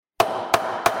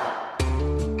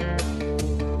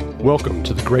Welcome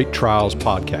to the Great Trials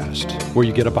Podcast, where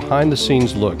you get a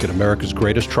behind-the-scenes look at America's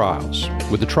greatest trials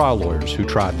with the trial lawyers who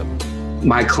tried them.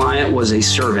 My client was a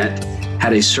servant,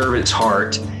 had a servant's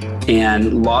heart,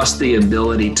 and lost the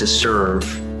ability to serve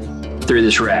through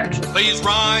this wreck. Please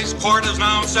rise. Court is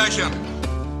now in session.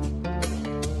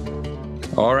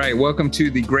 All right. Welcome to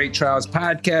the Great Trials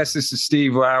Podcast. This is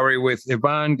Steve Lowry with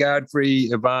Yvonne Godfrey.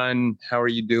 Yvonne, how are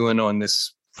you doing on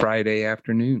this Friday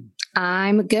afternoon?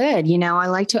 I'm good. You know, I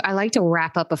like to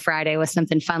wrap up a Friday with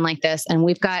something fun like this. And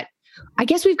I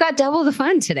guess we've got double the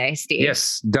fun today, Steve.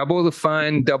 Yes. Double the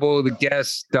fun, double the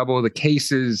guests, double the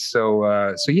cases.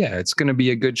 So yeah, it's going to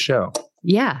be a good show.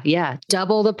 Yeah.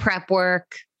 Double the prep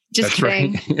work. Just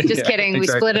kidding. Right. Just kidding. Exactly. We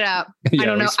split it up. Yeah, I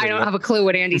don't know. I don't have a clue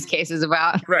what Andy's case is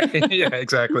about. Right. Yeah,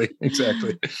 exactly.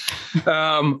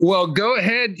 Well, go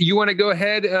ahead. You want to go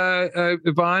ahead,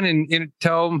 Yvonne, and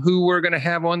tell them who we're going to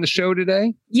have on the show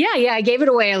today? Yeah. I gave it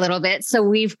away a little bit. So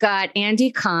we've got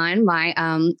Andy Conn,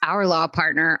 our law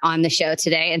partner, on the show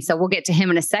today. And so we'll get to him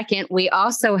in a second. We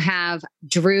also have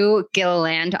Drew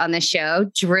Gilliland on the show.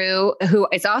 Drew, who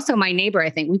is also my neighbor, I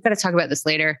think. We've got to talk about this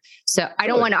later. So I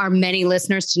don't want our many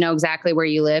listeners to know exactly where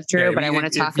you live, Drew, but I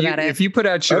want to talk about it. If you put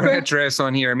out your address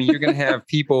on here, I mean, you're going to have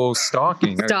people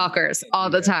stalkers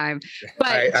all the time.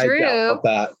 But Drew, I doubt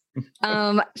that.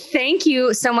 Thank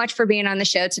you so much for being on the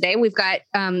show today. We've got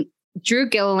Drew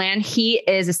Gilliland. He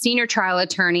is a senior trial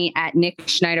attorney at Nick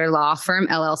Schneider Law Firm,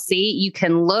 LLC. You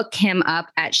can look him up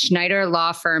at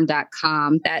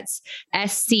schneiderlawfirm.com. That's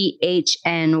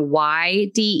SCHNYDER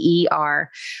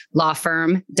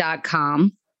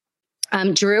lawfirm.com.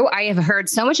 Drew, I have heard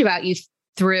so much about you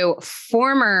through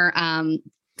former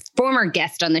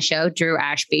guest on the show, Drew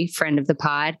Ashby, friend of the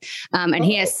pod. And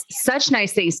he has such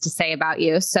nice things to say about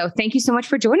you. So thank you so much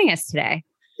for joining us today.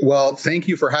 Well, thank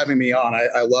you for having me on.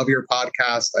 I love your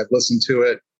podcast. I've listened to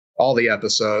it, all the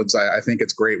episodes. I think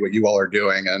it's great what you all are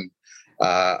doing. And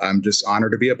I'm just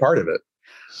honored to be a part of it.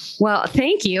 Well,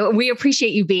 thank you. We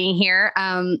appreciate you being here.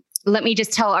 Let me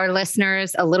just tell our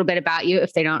listeners a little bit about you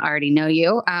if they don't already know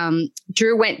you.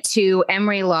 Drew went to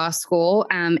Emory Law School,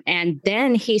 and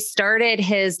then he started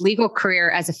his legal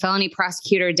career as a felony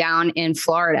prosecutor down in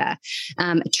Florida.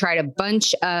 Tried a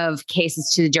bunch of cases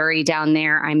to the jury down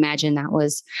there. I imagine that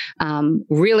was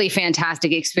really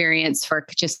fantastic experience for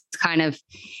just kind of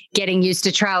getting used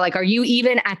to trial. Like, are you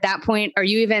even at that point? Are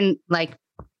you even like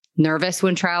nervous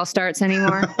when trial starts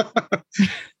anymore?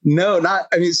 No, not.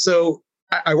 I mean, so.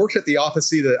 I worked at the office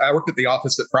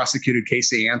that prosecuted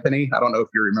Casey Anthony. I don't know if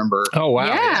you remember. Oh, wow.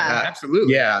 Yeah.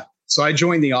 Absolutely. Yeah. So I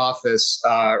joined the office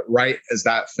right as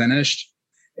that finished.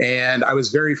 And I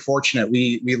was very fortunate.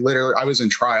 I was in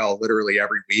trial literally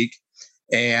every week.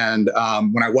 And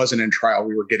when I wasn't in trial,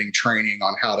 we were getting training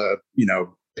on how to,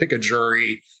 pick a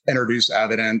jury, introduce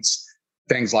evidence,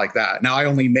 things like that. Now I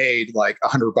only made like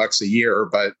 $100 a year,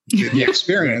 but the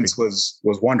experience was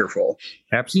wonderful.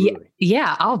 Absolutely.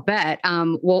 Yeah, I'll bet.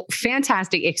 Well,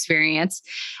 fantastic experience.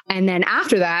 And then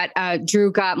after that,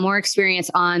 Drew got more experience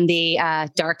on the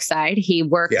dark side. He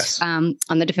worked on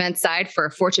the defense side for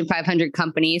Fortune 500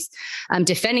 companies,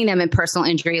 defending them in personal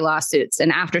injury lawsuits.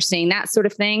 And after seeing that sort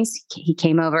of things, he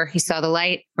came over, he saw the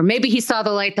light, or maybe he saw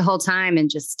the light the whole time and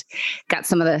just got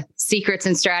some of the secrets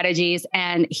and strategies.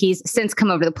 And he's since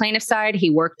come over to the plaintiff side. He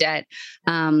worked at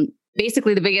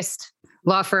basically the biggest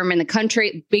law firm in the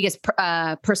country, biggest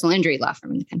personal injury law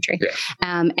firm in the country,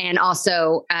 and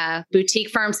also boutique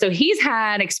firms. So he's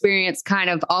had experience kind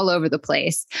of all over the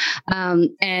place.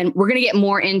 And we're going to get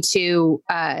more into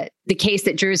the case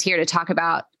that Drew's here to talk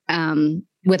about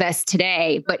with us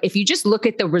today. But if you just look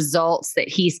at the results that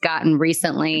he's gotten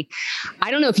recently, I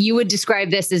don't know if you would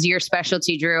describe this as your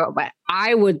specialty, Drew, but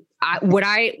I would. What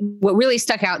really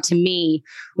stuck out to me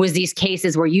was these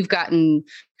cases where you've gotten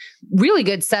really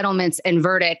good settlements and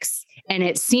verdicts. And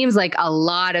it seems like a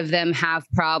lot of them have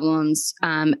problems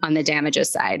on the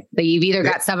damages side. That you've either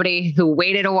got somebody who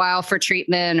waited a while for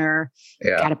treatment or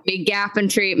got a big gap in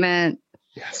treatment.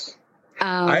 Yes.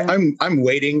 I'm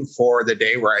waiting for the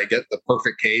day where I get the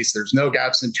perfect case. There's no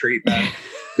gaps in treatment.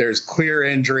 There's clear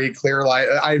injury, clear light.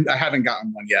 I haven't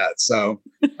gotten one yet. So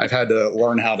I've had to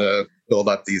learn how to build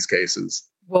up these cases.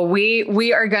 Well,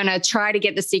 we are going to try to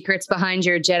get the secrets behind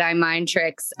your Jedi mind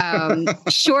tricks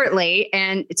shortly.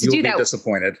 And to do that, you'll be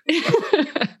disappointed.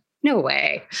 No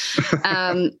way.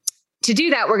 To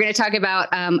do that, we're going to talk about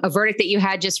a verdict that you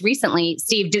had just recently.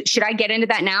 Steve, should I get into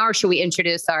that now, or should we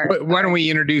introduce our? Why don't we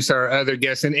introduce our other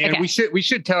guests? And okay. we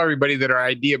should tell everybody that our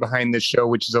idea behind this show,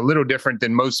 which is a little different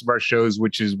than most of our shows,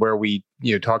 which is where we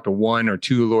talk to one or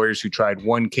two lawyers who tried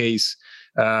one case.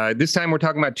 This time we're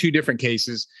talking about two different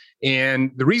cases.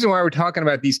 And the reason why we're talking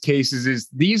about these cases is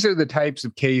these are the types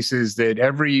of cases that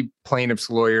every plaintiff's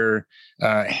lawyer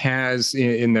has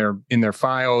in their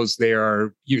files. They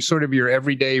are your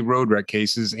everyday road wreck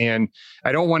cases. And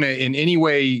I don't want to in any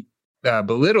way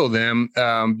belittle them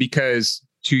because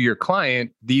to your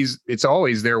client, it's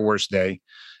always their worst day.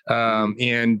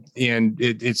 And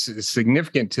it's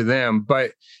significant to them,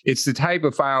 but it's the type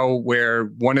of file where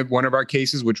one of our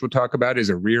cases, which we'll talk about, is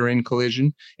a rear end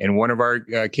collision. And one of our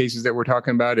cases that we're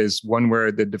talking about is one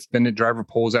where the defendant driver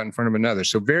pulls out in front of another.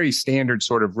 So very standard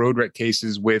sort of road wreck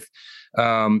cases with,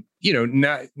 not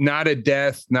a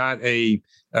death, not a,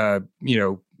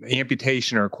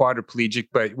 amputation or quadriplegic,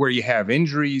 but where you have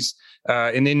injuries.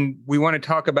 And then we want to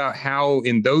talk about how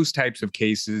in those types of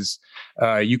cases,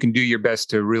 you can do your best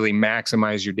to really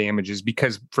maximize your damages,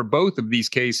 because for both of these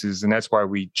cases, and that's why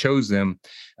we chose them,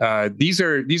 these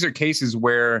are cases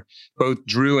where both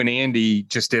Drew and Andy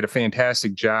just did a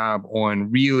fantastic job on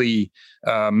really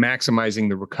maximizing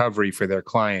the recovery for their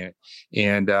client.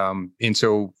 And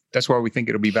so that's why we think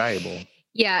it'll be valuable.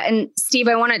 Yeah. And Steve,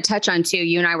 I want to touch on too,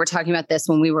 you and I were talking about this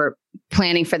when we were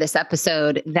planning for this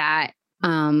episode, that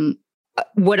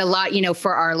what a lot,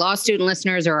 for our law student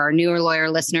listeners or our newer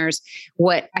lawyer listeners,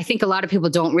 what I think a lot of people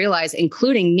don't realize,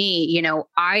 including me,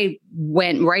 I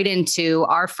went right into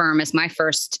our firm as my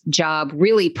first job,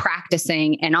 really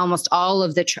practicing, and almost all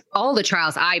the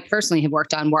trials I personally have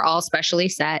worked on were all specially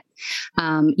set,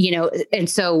 and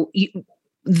so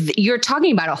you're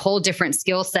talking about a whole different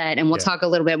skill set, and we'll talk a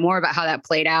little bit more about how that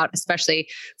played out, especially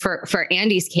for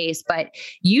Andy's case. But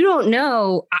you don't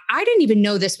know, I didn't even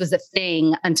know this was a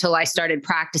thing until I started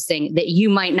practicing, that you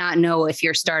might not know if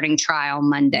you're starting trial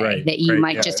Monday, that you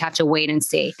might just have to wait and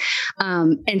see.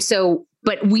 And so,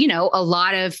 but a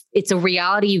lot of, it's a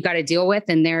reality you've got to deal with,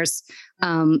 and there's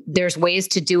ways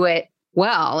to do it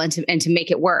well and to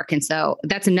make it work. And so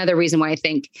that's another reason why I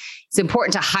think it's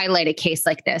important to highlight a case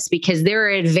like this, because there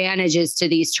are advantages to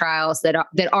these trials that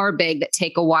are big, that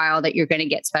take a while, that you're going to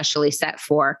get specially set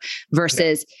for,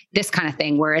 versus this kind of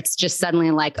thing where it's just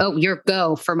suddenly like, oh, you're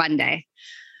go for Monday.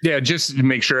 Yeah, just to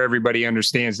make sure everybody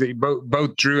understands that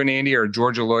both Drew and Andy are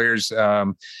Georgia lawyers.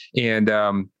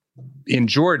 In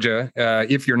Georgia,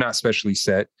 if you're not specially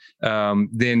set,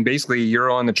 then basically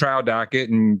you're on the trial docket,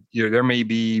 and there may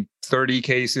be 30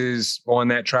 cases on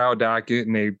that trial docket,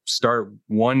 and they start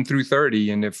 1 through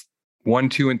 30. And if 1,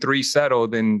 2, and 3 settle,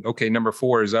 then okay, number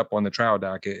 4 is up on the trial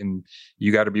docket, and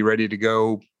you got to be ready to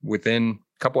go within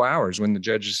a couple hours when the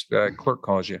judge's clerk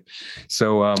calls you.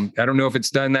 So I don't know if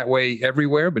it's done that way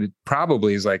everywhere, but it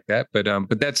probably is like that. But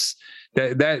that's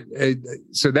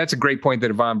so that's a great point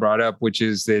that Yvonne brought up, which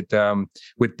is that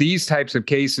with these types of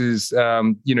cases,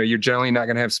 you're generally not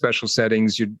going to have special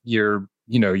settings. You're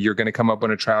going to come up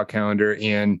on a trial calendar,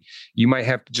 and you might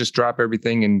have to just drop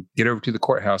everything and get over to the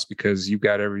courthouse because you've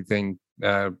got everything,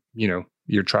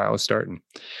 your trial is starting.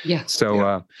 Yeah.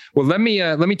 So, well, let me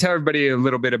tell everybody a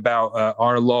little bit about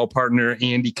our law partner,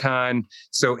 Andy Conn.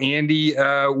 So Andy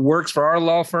works for our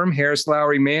law firm, Harris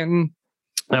Lowry Manton.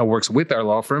 Works with our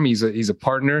law firm. He's a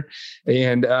partner,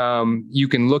 and you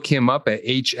can look him up at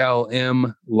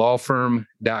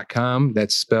hlmlawfirm.com.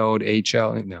 That's spelled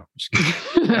HL. No, just kidding.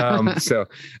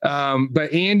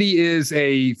 But Andy is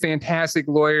a fantastic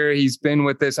lawyer. He's been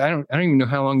with us. I don't even know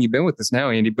how long you've been with us now,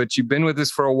 Andy, but you've been with us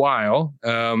for a while.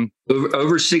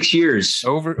 Over 6 years.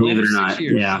 Believe it or not.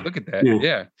 Years. Yeah. Look at that.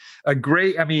 Yeah.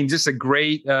 Just a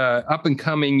great up and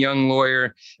coming young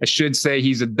lawyer. I should say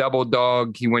he's a double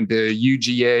dog. He went to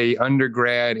UGA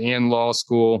undergrad and law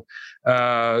school.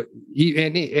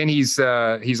 He's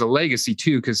a legacy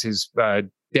too, because his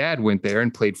dad went there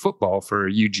and played football for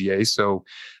UGA. So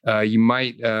you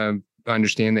might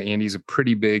understand that Andy's a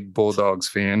pretty big Bulldogs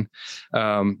fan,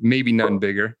 maybe none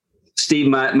bigger. Steve,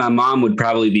 my mom would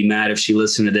probably be mad if she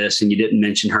listened to this and you didn't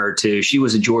mention her too. She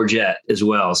was a Georgette as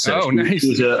well. So nice. She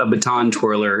was a baton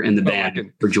twirler in the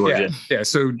band for Georgia. Yeah.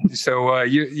 So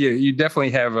you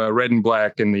definitely have red and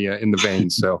black in the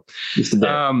veins.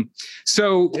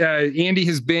 So, Andy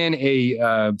has been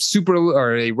a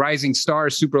rising star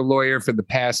super lawyer for the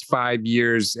past 5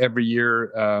 years, every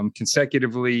year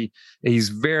consecutively. He's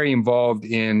very involved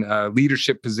in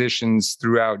leadership positions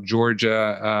throughout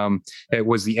Georgia. It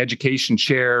was the education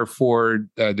chair for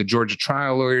the Georgia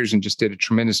trial lawyers, and just did a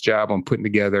tremendous job on putting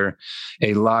together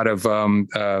a lot of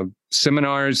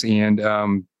seminars and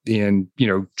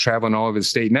traveling all over the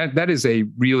state. And that is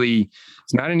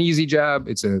it's not an easy job.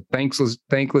 It's a thankless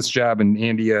job. And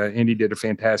Andy did a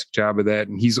fantastic job of that.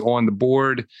 And he's on the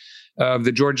board of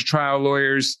the Georgia trial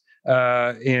lawyers.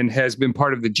 and has been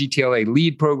part of the GTLA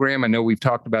LEAD program. I know we've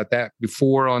talked about that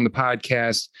before on the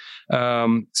podcast.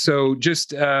 So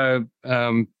just a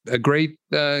great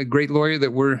lawyer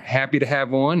that we're happy to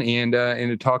have on and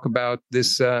to talk about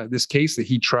this case that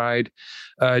he tried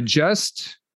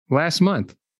just last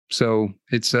month. So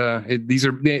it's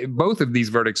both of these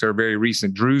verdicts are very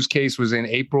recent. Drew's case was in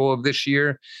April of this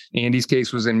year. Andy's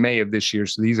case was in May of this year.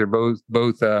 So these are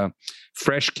both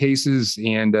fresh cases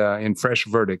and fresh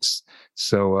verdicts.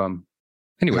 So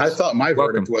anyway, I thought my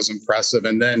verdict was impressive,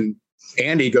 and then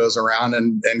Andy goes around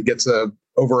and gets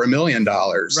over $1 million.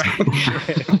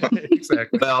 Right.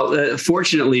 Exactly. Well,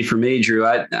 fortunately for me, Drew,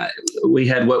 we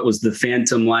had what was the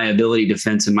phantom liability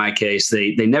defense in my case.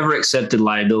 They never accepted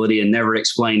liability and never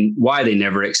explained why they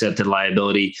never accepted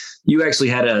liability. You actually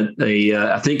had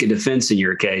I think a defense in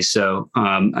your case. So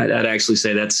I'd actually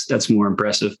say that's more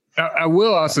impressive. I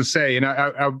will also say, and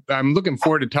I'm looking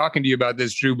forward to talking to you about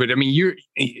this, Drew, but I mean,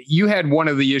 you had one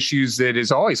of the issues that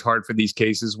is always hard for these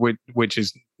cases, which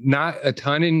is not a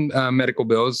ton in medical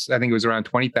bills. I think it was around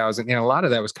 20,000. And a lot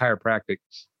of that was chiropractic.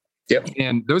 Yep.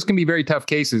 And those can be very tough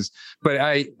cases. But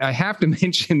I have to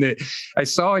mention that I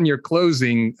saw in your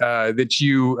closing that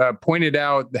you pointed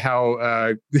out how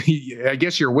I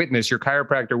guess your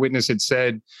chiropractor witness had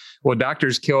said, well,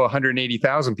 doctors kill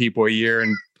 180,000 people a year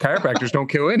and chiropractors don't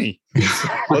kill any.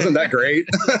 Wasn't that great?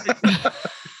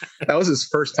 That was his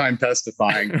first time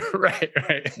testifying. Right.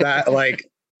 That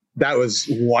was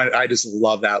one. I just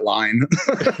love that line.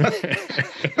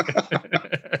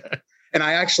 And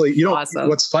I actually, awesome.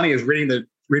 What's funny is reading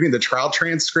the trial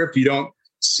transcript, you don't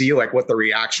see like what the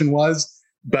reaction was,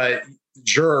 but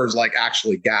jurors like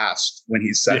actually gasped when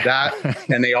he said that,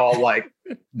 and they all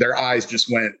their eyes just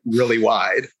went really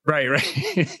wide. Right.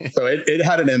 So it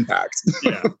had an impact.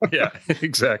 Yeah,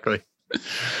 exactly.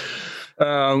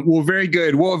 Well, very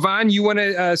good. Well, Yvonne, you want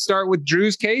to start with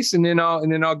Drew's case, and then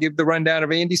I'll give the rundown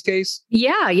of Andy's case.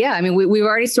 Yeah. I mean, we've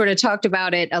already sort of talked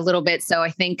about it a little bit, so I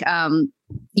think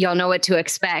y'all know what to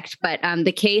expect. But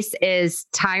the case is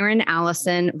Tyron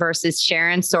Allison versus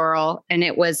Sharon Sorrell, and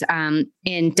it was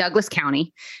in Douglas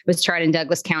County. It was tried in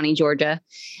Douglas County, Georgia,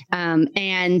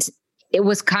 and it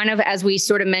was kind of, as we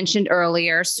sort of mentioned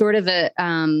earlier, sort of a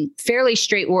fairly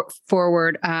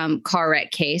straightforward car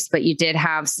wreck case, but you did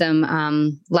have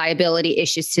some liability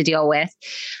issues to deal with.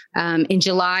 In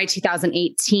July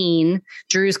 2018,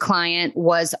 Drew's client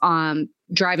was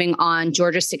driving on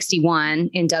Georgia 61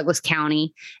 in Douglas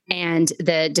County, and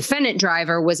the defendant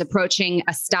driver was approaching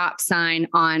a stop sign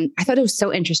on, I thought it was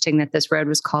so interesting that this road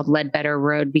was called Ledbetter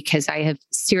Road, because I have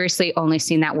seriously only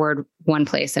seen that word one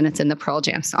place, and it's in the Pearl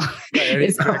Jam song.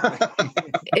 Is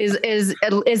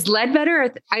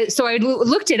Ledbetter? So I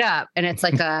looked it up, and it's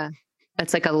like a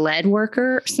lead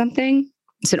worker or something.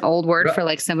 It's an old word for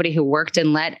like somebody who worked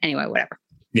in lead. Anyway, whatever.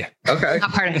 Yeah. Okay.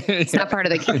 It's not part of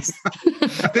the case.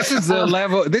 This is the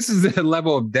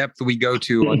level of depth we go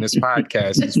to on this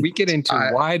podcast. Is we get into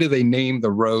why do they name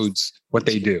the roads what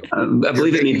they do? I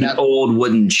believe it means that old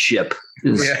wooden ship.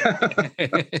 Yeah.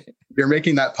 You're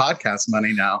making that podcast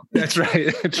money now. That's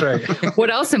right. What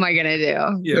else am I going to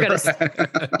do? Yeah.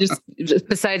 Gotta, just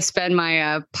besides spend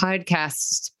my podcast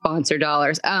sponsor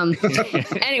dollars.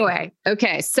 Anyway.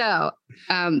 Okay. So,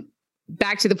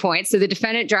 back to the point. So the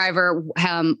defendant driver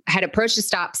had approached a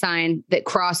stop sign that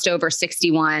crossed over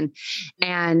 61.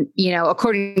 And,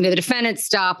 according to the defendant,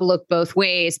 stop looked both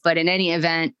ways, but in any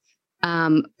event,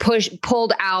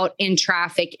 pulled out in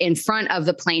traffic in front of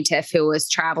the plaintiff who was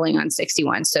traveling on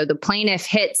 61. So the plaintiff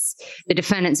hits the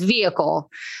defendant's vehicle,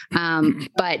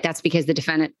 but that's because the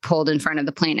defendant pulled in front of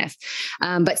the plaintiff.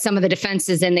 But some of the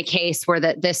defenses in the case were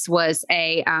that this was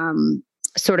a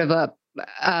sort of a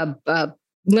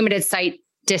limited sight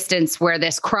distance where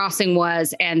this crossing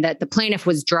was, and that the plaintiff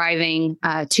was driving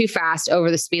too fast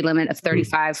over the speed limit of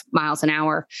 35 miles an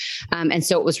hour. And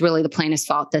so it was really the plaintiff's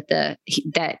fault that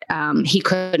he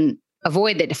couldn't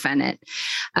avoid the defendant.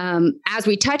 As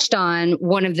we touched on,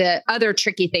 one of the other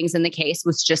tricky things in the case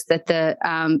was just that the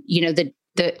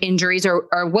injuries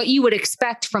are what you would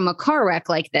expect from a car wreck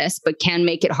like this, but can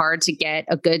make it hard to get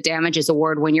a good damages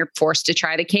award when you're forced to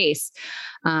try the case.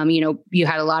 You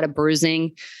had a lot of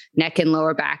bruising, neck and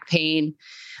lower back pain,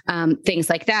 things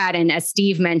like that. And as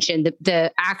Steve mentioned,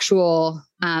 the actual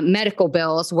medical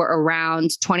bills were around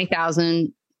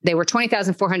 $20,000. They were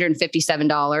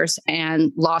 $20,457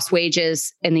 and lost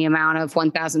wages in the amount of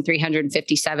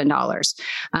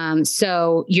 $1,357.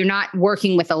 So you're not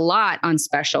working with a lot on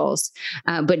specials,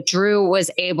 but Drew was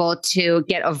able to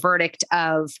get a verdict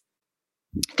of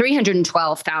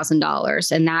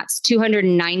 $312,000, and that's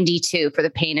 $292 for the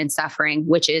pain and suffering,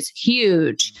 which is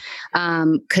huge,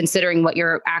 considering what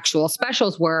your actual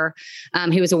specials were.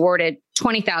 He was awarded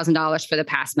 $20,000 for the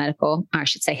past medical. I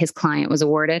should say his client was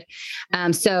awarded.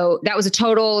 So that was a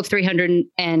total of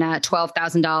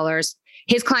 $312,000.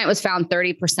 His client was found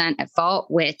 30% at fault,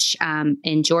 which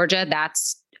in Georgia,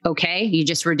 that's okay. You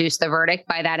just reduce the verdict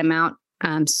by that amount.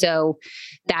 So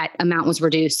that amount was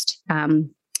reduced.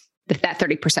 That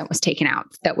 30% was taken out.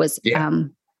 That was,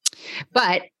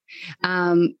 but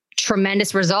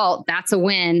tremendous result. That's a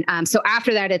win. So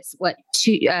after that, it's what,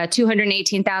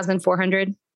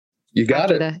 218,400. You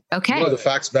got it. Okay. You know the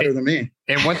facts better than me.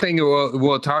 And one thing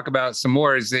we'll talk about some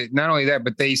more is that not only that,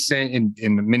 but they sent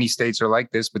in many states are like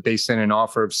this, but they sent an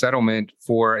offer of settlement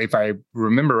for, if I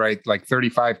remember right, like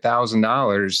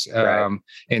 $35,000. Right.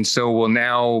 And so we'll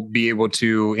now be able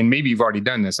to, and maybe you've already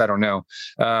done this, I don't know,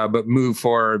 but move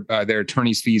for their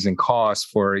attorney's fees and costs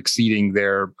for exceeding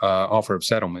their offer of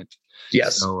settlement.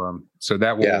 Yes. So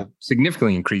that will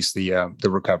significantly increase the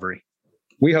recovery.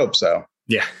 We hope so.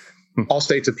 Yeah. All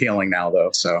states appealing now,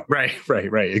 though. So right,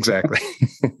 exactly.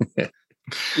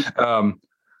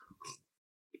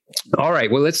 All right.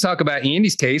 Well, let's talk about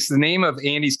Andy's case. The name of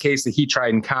Andy's case that he tried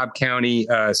in Cobb County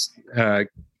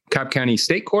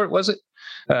State Court, was it?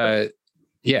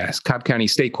 Yes, Cobb County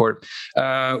State Court,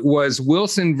 was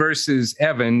Wilson versus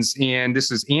Evans. And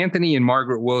this is Anthony and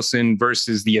Margaret Wilson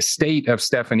versus the estate of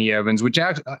Stephanie Evans, which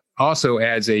also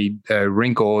adds a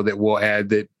wrinkle that we'll add,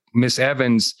 that Miss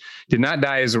Evans did not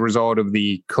die as a result of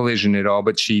the collision at all,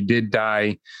 but she did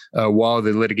die while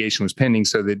the litigation was pending,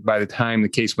 so that by the time the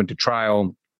case went to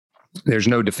trial, there's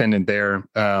no defendant there.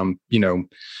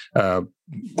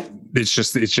 It's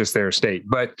just their estate.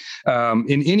 But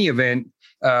in any event,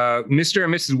 Mr.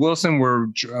 and Mrs. Wilson were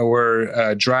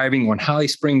driving on Holly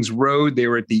Springs Road. They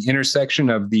were at the intersection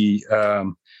of the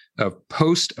of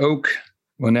Post Oak.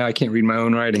 Well, now I can't read my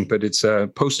own writing, but it's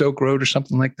Post Oak Road or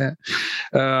something like that.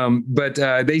 But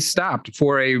they stopped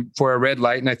for a red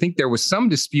light, and I think there was some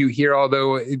dispute here.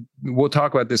 Although we'll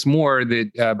talk about this more.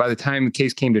 That by the time the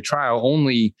case came to trial,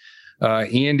 only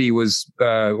Andy was,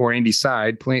 or Andy's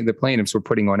side, the plaintiffs were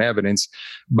putting on evidence,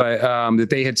 but that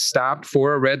they had stopped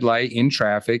for a red light in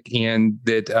traffic, and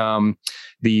that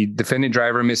the defendant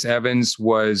driver, Miss Evans,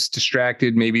 was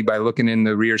distracted maybe by looking in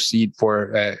the rear seat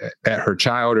for at her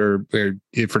child, or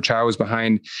if her child was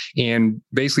behind, and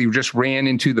basically just ran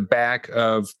into the back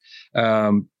of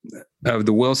the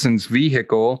Wilson's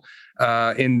vehicle,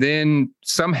 and then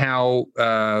somehow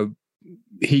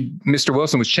Mr.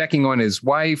 Wilson was checking on his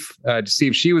wife to see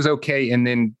if she was okay, and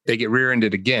then they get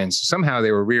rear-ended again. So somehow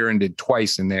they were rear-ended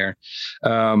twice in there,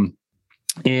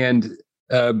 and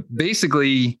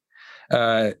basically.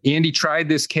 Andy tried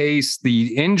this case.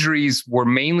 The injuries were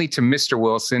mainly to Mr.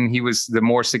 Wilson. He was the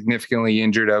more significantly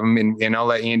injured of them. And I'll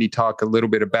let Andy talk a little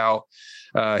bit about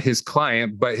his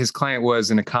client. But his client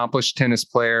was an accomplished tennis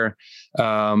player,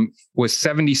 was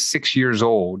 76 years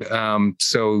old.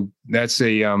 So that's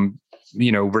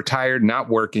retired, not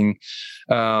working.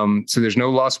 So there's no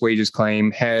lost wages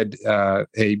claim, had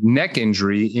a neck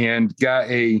injury, and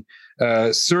got a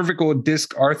cervical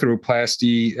disc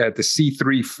arthroplasty at the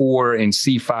C3-4 and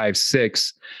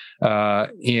C5-6,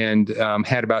 and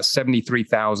had about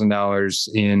 $73,000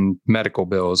 in medical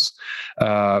bills.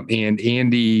 And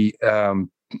Andy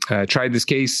tried this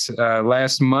case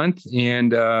last month,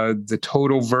 and the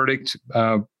total verdict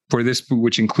for this,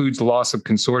 which includes the loss of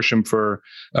consortium for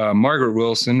Margaret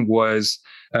Wilson, was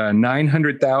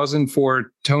 $900,000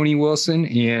 for Tony Wilson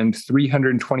and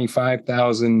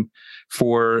 $325,000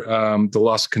 for the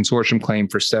loss of consortium claim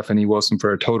for Stephanie Wilson,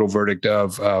 for a total verdict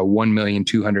of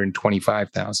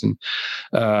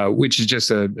 $1,225,000, which is just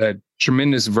a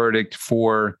tremendous verdict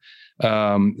for,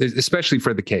 especially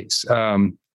for the case.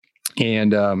 And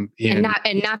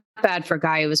not bad for a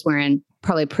guy who was wearing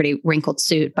probably a pretty wrinkled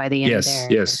suit by the end of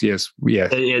there. Yes. It's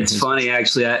funny,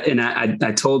 actually.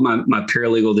 I told my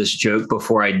paralegal this joke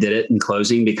before I did it in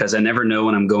closing, because I never know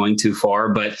when I'm going too far.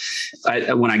 But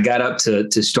when I got up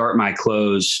to start my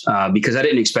close, because I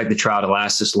didn't expect the trial to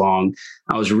last this long,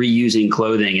 I was reusing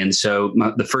clothing. And so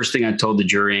the first thing I told the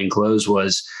jury in close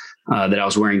was that I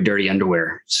was wearing dirty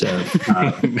underwear. So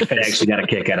they actually got a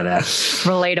kick out of that.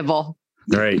 Relatable.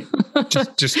 Right.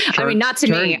 Just I mean, not to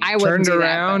me. I wouldn't turned do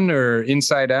around that, or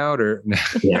inside out, or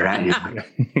yeah, right.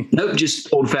 Nope,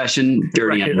 just old fashioned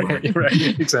dirty underwear.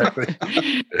 Right, exactly.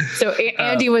 So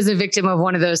Andy was a victim of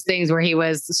one of those things where he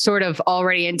was sort of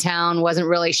already in town, wasn't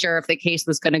really sure if the case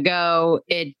was going to go.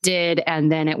 It did,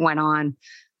 and then it went on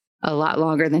a lot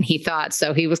longer than he thought.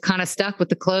 So he was kind of stuck with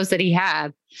the clothes that he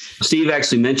had. Steve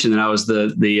actually mentioned that I was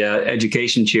the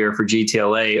education chair for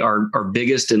GTLA. Our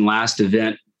biggest and last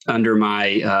event under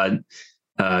my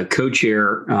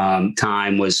co-chair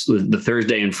time was the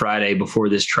Thursday and Friday before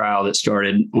this trial that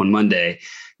started on Monday.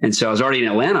 And so I was already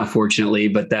in Atlanta, fortunately,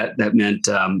 but that meant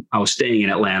I was staying in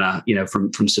Atlanta,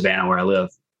 from Savannah, where I live.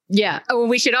 Yeah. Oh,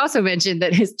 we should also mention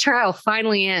that his trial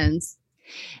finally ends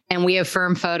and we have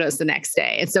firm photos the next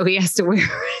day. And so he still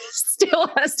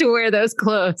has to wear those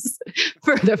clothes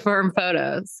for the firm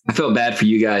photos. I felt bad for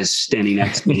you guys standing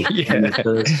next to me. Yeah.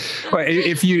 Well,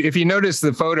 if you notice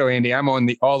the photo, Andy, I'm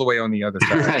all the way on the other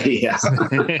side. Right, yeah.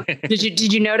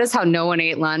 Did you notice how no one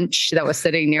ate lunch that was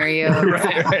sitting near you?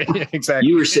 Right, exactly.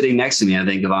 You were sitting next to me, I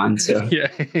think, Yvonne. So. Yeah.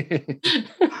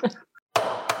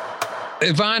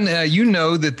 Yvonne, you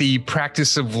know that the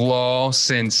practice of law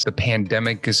since the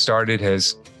pandemic has started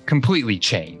has completely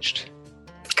changed.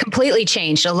 Completely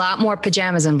changed. A lot more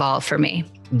pajamas involved for me.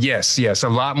 Yes. A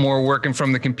lot more working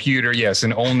from the computer. Yes.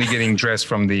 And only getting dressed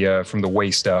from the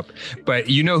waist up. But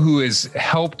you know who has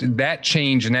helped that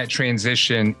change and that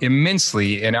transition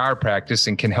immensely in our practice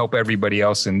and can help everybody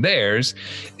else in theirs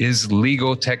is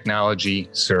Legal Technology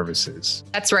Services.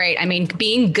 That's right. I mean,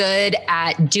 being good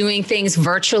at doing things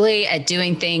virtually, at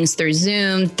doing things through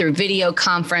Zoom, through video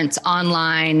conference,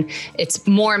 online, it's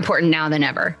more important now than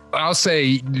ever. I'll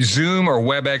say Zoom or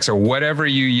WebEx or whatever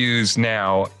you use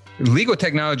now. Legal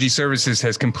Technology Services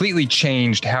has completely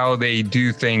changed how they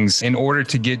do things in order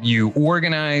to get you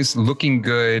organized, looking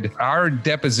good. Our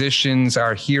depositions,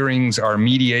 our hearings, our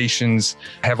mediations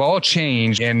have all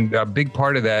changed. And a big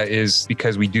part of that is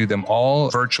because we do them all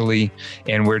virtually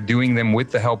and we're doing them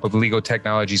with the help of Legal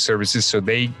Technology Services. So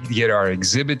they get our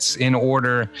exhibits in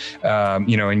order,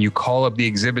 and you call up the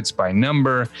exhibits by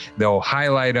number, they'll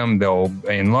highlight them, they'll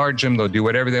enlarge them, they'll do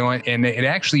whatever they want. And it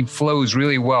actually flows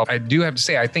really well. I do have to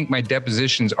say, I think my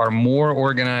depositions are more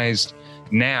organized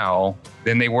now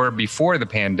than they were before the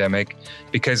pandemic,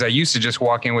 because I used to just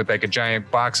walk in with like a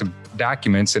giant box of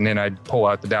documents and then I'd pull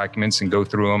out the documents and go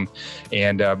through them.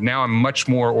 And now I'm much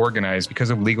more organized because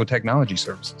of Legal Technology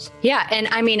Services. Yeah. And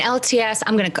I mean, LTS,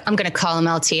 I'm going to call them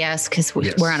LTS because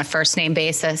we're on a first name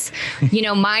basis.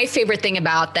 My favorite thing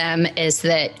about them is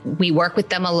that we work with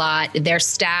them a lot. Their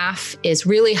staff is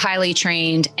really highly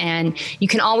trained and you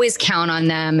can always count on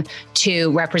them to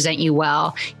represent you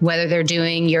well, whether they're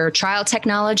doing your trial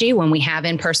technology when we have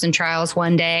in-person trials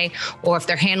one day, or if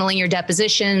they're handling your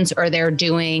depositions or they're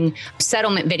doing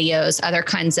settlement videos, other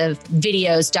kinds of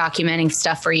videos documenting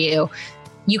stuff for you.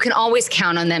 You can always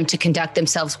count on them to conduct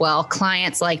themselves well.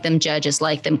 Clients like them, judges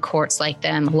like them, courts like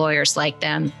them, lawyers like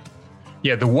them.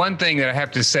 Yeah, the one thing that I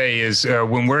have to say is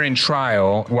when we're in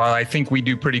trial, while I think we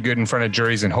do pretty good in front of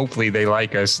juries and hopefully they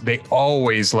like us, they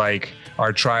always like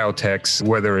our trial techs,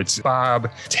 whether it's Bob,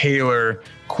 Taylor,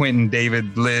 Quentin,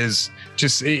 David, Liz,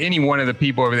 just any one of the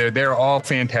people over there. They're all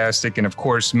fantastic. And of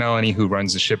course, Melanie, who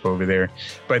runs the ship over there.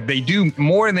 But they do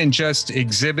more than just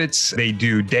exhibits. They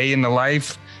do day in the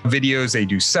life videos, they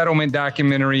do settlement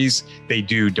documentaries, they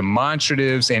do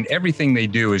demonstratives, and everything they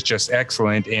do is just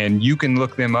excellent. And you can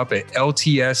look them up at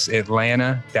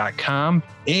ltsatlanta.com.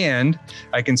 And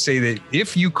I can say that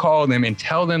if you call them and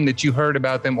tell them that you heard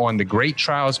about them on the Great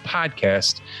Trials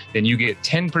podcast, then you get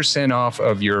 10% off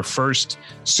of your first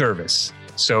service.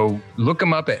 So look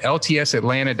them up at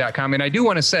ltsatlanta.com. And I do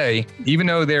want to say, even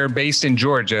though they're based in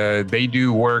Georgia, they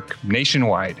do work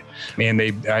nationwide. And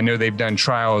I know they've done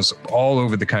trials all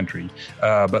over the country.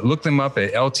 But look them up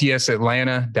at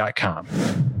ltsatlanta.com.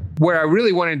 Where I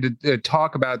really wanted to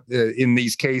talk about in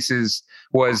these cases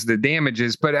was the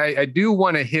damages, but I do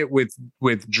want to hit with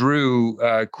Drew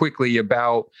quickly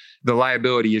about the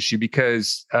liability issue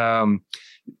because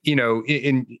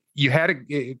you had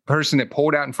a person that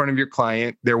pulled out in front of your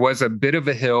client. There was a bit of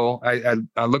a hill. I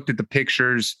looked at the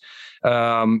pictures,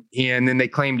 and then they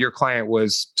claimed your client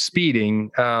was speeding,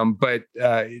 but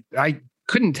I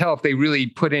couldn't tell if they really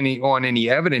put any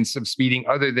evidence of speeding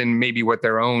other than maybe what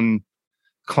their own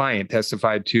client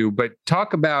testified to. But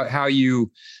talk about how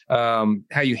you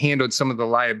handled some of the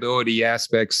liability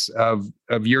aspects of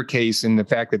your case and the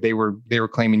fact that they were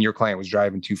claiming your client was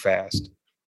driving too fast.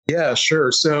 Yeah,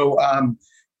 sure. So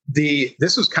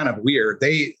this was kind of weird.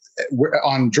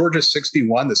 On Georgia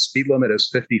 61, the speed limit is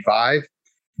 55,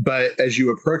 but as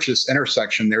you approach this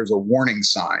intersection, there's a warning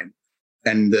sign,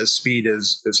 and the speed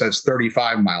it says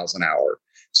 35 miles an hour.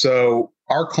 So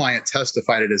our client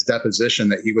testified at his deposition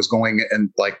that he was going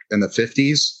in the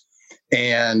 50s,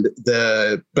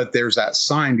 but there's that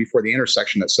sign before the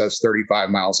intersection that says 35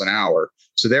 miles an hour.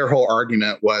 So their whole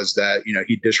argument was that,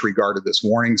 he disregarded this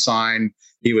warning sign.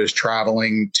 He was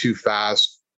traveling too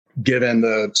fast given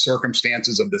the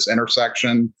circumstances of this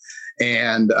intersection.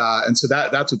 And so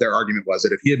that's what their argument was,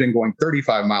 that if he had been going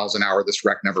 35 miles an hour, this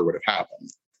wreck never would have happened.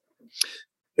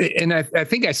 And I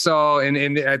think I saw,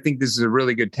 and I think this is a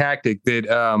really good tactic, that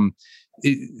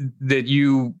that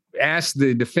you asked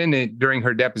the defendant during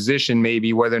her deposition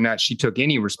maybe whether or not she took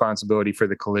any responsibility for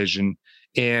the collision,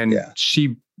 and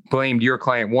she blamed your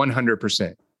client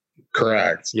 100%.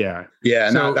 Correct. Yeah. Yeah.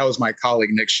 And that was my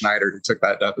colleague, Nick Schneider, who took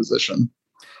that deposition.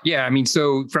 Yeah. I mean,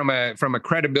 so from a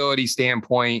credibility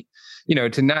standpoint,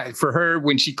 to not, for her,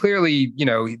 when she clearly,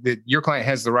 that your client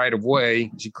has the right of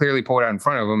way, she clearly pulled out in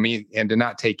front of him, and to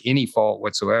not take any fault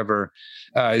whatsoever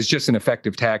is just an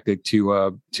effective tactic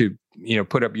to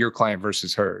put up your client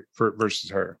versus her.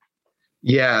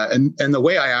 Yeah. And the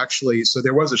way so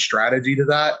there was a strategy to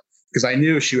that, because I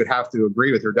knew she would have to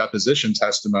agree with her deposition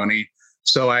testimony.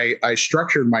 So I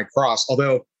structured my cross,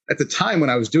 although at the time when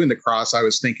I was doing the cross, I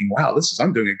was thinking, wow,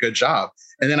 I'm doing a good job.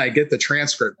 And then I get the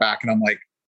transcript back and I'm like,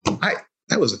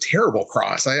 that was a terrible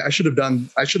cross. I should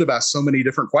have asked so many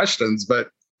different questions, but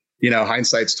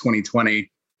hindsight's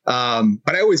 2020.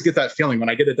 But I always get that feeling when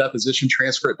I get a deposition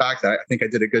transcript back that I think I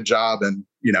did a good job. And,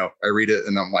 I read it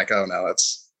and I'm like, oh no,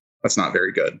 that's not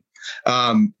very good.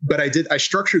 But I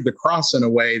structured the cross in a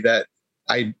way that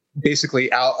I basically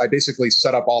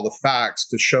set up all the facts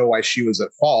to show why she was at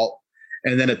fault.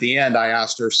 And then at the end, I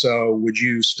asked her, so would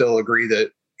you still agree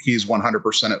that he's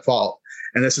 100% at fault?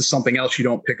 And this is something else you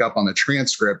don't pick up on the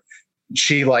transcript.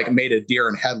 She made a deer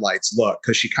in headlights look,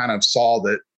 because she kind of saw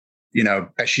that,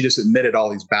 she just admitted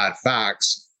all these bad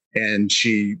facts, and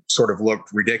she sort of looked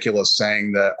ridiculous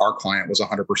saying that our client was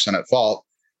 100% at fault.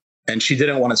 And she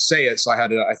didn't want to say it. So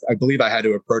I believe I had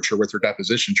to approach her with her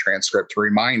deposition transcript to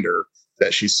remind her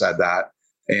that she said that.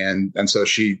 And so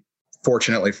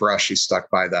fortunately for us, she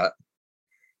stuck by that.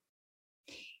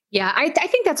 Yeah, I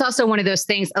think that's also one of those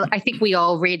things. I think we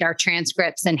all read our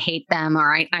transcripts and hate them,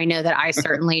 or I know that I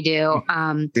certainly do.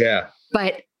 Yeah.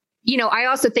 But, I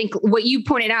also think what you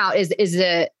pointed out is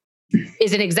an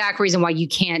exact reason why you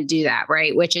can't do that,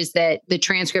 right? Which is that the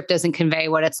transcript doesn't convey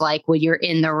what it's like when you're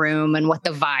in the room and what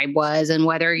the vibe was and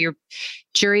whether your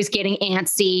jury's getting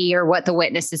antsy or what the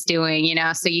witness is doing,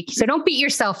 So don't beat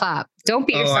yourself up. Don't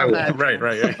beat yourself up. Right.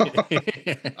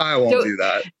 I won't do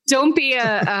that. Don't be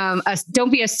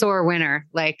a sore winner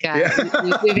like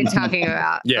we've been talking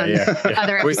about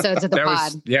other episodes of the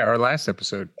pod. Our last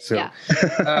episode. So, yeah.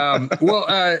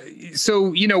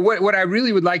 So what I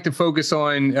really would like to focus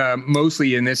on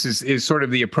mostly in this is sort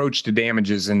of the approach to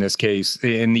damages in these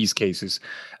cases,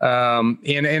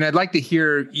 and I'd like to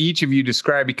hear each of you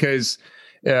describe, because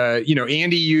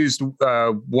Andy used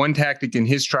one tactic in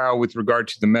his trial with regard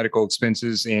to the medical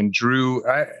expenses, and Drew,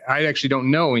 I actually don't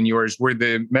know in yours, were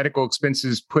the medical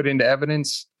expenses put into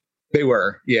evidence? They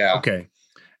were, yeah. Okay.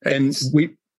 And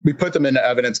we put them into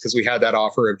evidence because we had that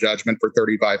offer of judgment for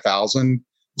 $35,000. Right.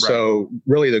 So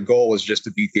really the goal was just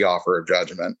to beat the offer of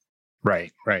judgment.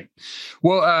 Right.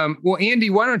 Well, Andy,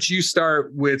 why don't you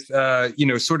start with,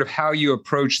 sort of how you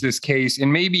approach this case,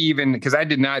 and maybe even, because I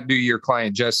did not do your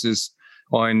client justice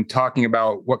on talking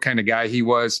about what kind of guy he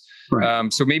was.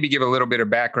 Right. So maybe give a little bit of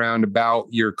background about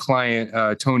your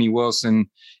client, Tony Wilson,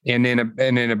 and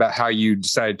then about how you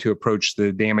decided to approach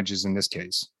the damages in this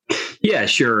case. Yeah,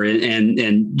 sure.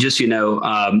 And just,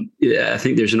 I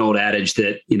think there's an old adage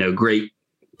that, great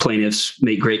plaintiffs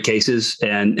make great cases,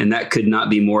 and that could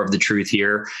not be more of the truth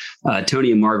here.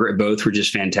 Tony and Margaret both were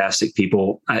just fantastic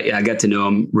people. I got to know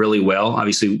them really well.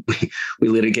 Obviously, we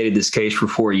litigated this case for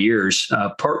 4 years,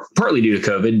 partly due to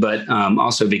COVID, but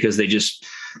also because they just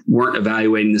weren't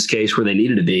evaluating this case where they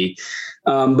needed to be.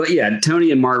 But yeah,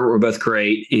 Tony and Margaret were both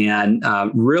great, and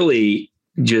really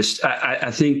just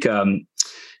I think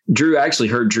Drew, I actually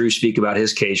heard Drew speak about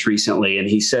his case recently, and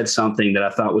he said something that I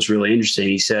thought was really interesting.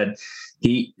 He said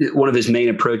one of his main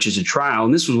approaches to trial,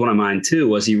 and this was one of mine too,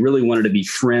 was he really wanted to be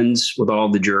friends with all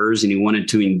the jurors, and he wanted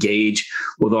to engage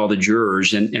with all the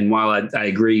jurors. And while I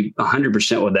agree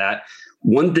 100% with that,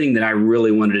 one thing that I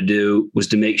really wanted to do was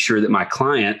to make sure that my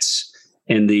clients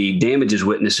and the damages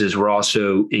witnesses were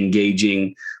also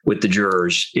engaging with the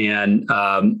jurors. And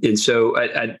so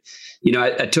I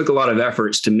took a lot of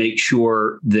efforts to make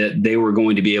sure that they were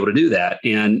going to be able to do that.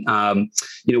 And,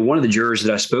 one of the jurors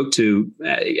that I spoke to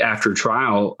after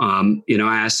trial, I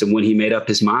asked him when he made up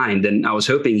his mind, and I was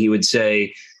hoping he would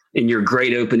say, in your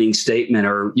great opening statement,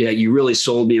 or, yeah, you really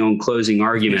sold me on closing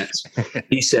arguments.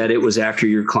 He said it was after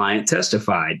your client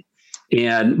testified.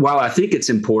 And while I think it's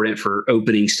important for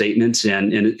opening statements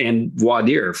and voir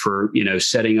dire for,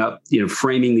 setting up,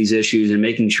 framing these issues and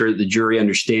making sure that the jury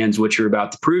understands what you're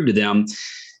about to prove to them,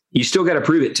 you still got to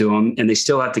prove it to them, and they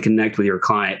still have to connect with your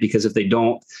client, because if they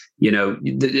don't,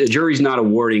 the jury's not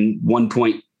awarding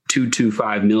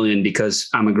 $1.225 million because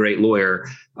I'm a great lawyer.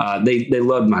 They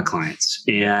loved my clients,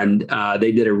 and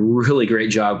they did a really great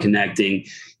job connecting.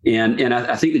 And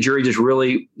I think the jury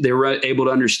they were able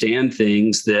to understand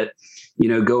things that,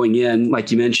 going in,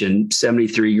 like you mentioned,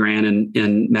 73 grand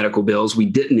in medical bills. We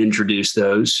didn't introduce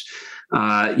those.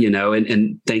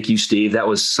 And thank you, Steve. That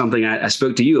was something I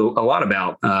spoke to you a lot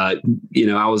about. I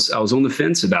was on the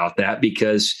fence about that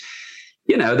because,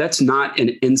 that's not an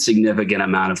insignificant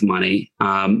amount of money.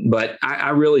 But I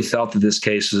really felt that this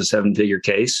case was a 7-figure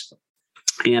case.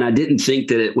 And I didn't think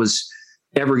that it was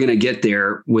ever going to get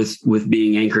there with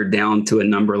being anchored down to a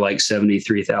number like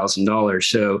 $73,000.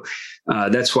 So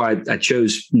that's why I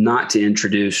chose not to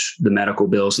introduce the medical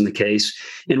bills in the case.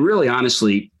 And really,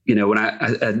 honestly, when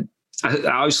I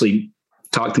obviously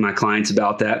talked to my clients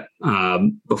about that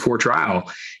before trial.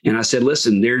 And I said,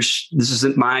 listen, this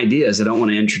isn't my idea, is I don't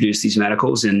want to introduce these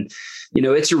medicals. And,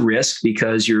 it's a risk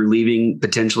because you're leaving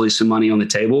potentially some money on the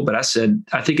table. But I said,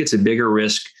 I think it's a bigger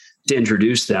risk to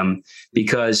introduce them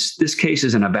because this case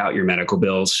isn't about your medical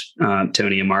bills,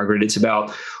 Tony and Margaret. It's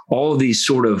about all of these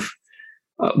sort of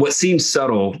what seems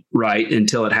subtle, right,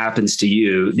 until it happens to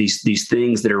you, these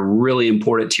things that are really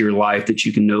important to your life that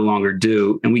you can no longer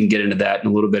do. And we can get into that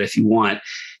in a little bit if you want.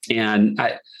 And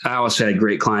I also had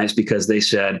great clients because they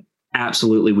said,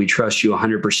 absolutely, we trust you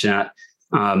 100%.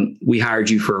 We hired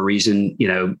you for a reason.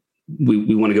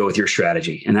 We want to go with your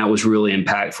strategy. And that was really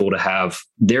impactful to have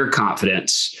their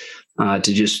confidence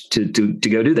to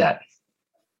go do that.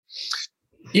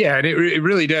 Yeah, and it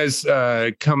really does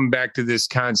come back to this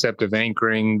concept of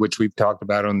anchoring, which we've talked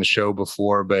about on the show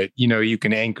before. But, you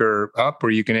can anchor up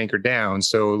or you can anchor down.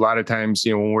 So a lot of times,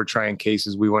 when we're trying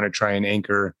cases, we want to try and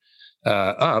anchor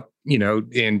up,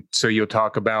 and so you'll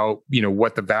talk about,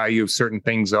 what the value of certain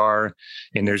things are.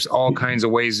 And there's all kinds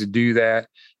of ways to do that.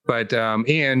 But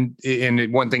and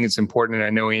one thing that's important, and I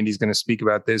know Andy's going to speak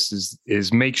about this,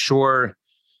 is make sure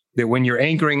that when you're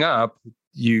anchoring up,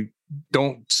 you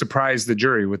don't surprise the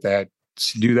jury with that.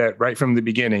 Do that right from the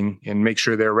beginning and make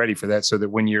sure they're ready for that, so that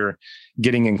when you're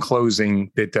getting in closing,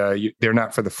 that they're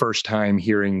not for the first time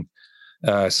hearing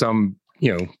some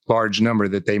large number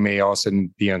that they may all of a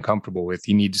sudden be uncomfortable with.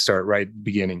 You need to start right at the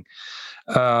beginning.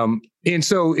 And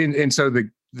so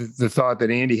the thought that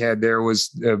Andy had there was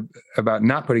about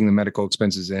not putting the medical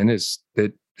expenses in, is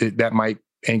that might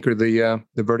anchor the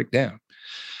verdict down.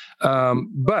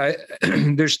 But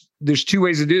there's two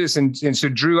ways to do this. And so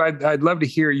Drew, I'd love to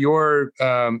hear your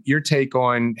take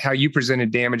on how you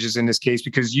presented damages in this case,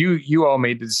 because you all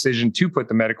made the decision to put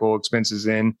the medical expenses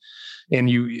in, and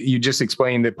you just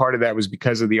explained that part of that was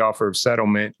because of the offer of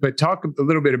settlement. But talk a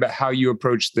little bit about how you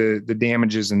approached the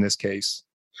damages in this case.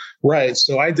 Right.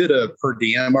 So I did a per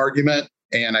diem argument,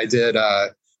 and I did,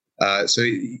 so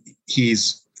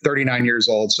he's 39 years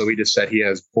old. So we just said he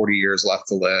has 40 years left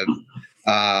to live.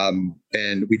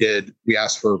 And we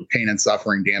asked for pain and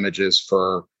suffering damages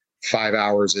for 5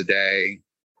 hours a day.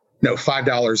 No,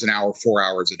 $5 an hour, 4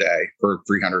 hours a day for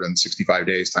 365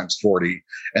 days times 40.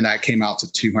 And that came out to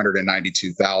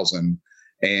 $292,000.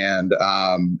 And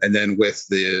then with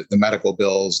the medical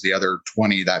bills, the other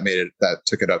 20, that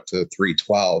took it up to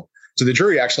 $312. So the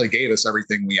jury actually gave us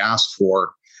everything we asked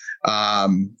for.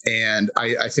 And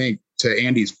I think, to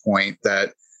Andy's point,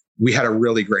 that we had a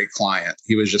really great client.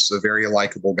 He was just a very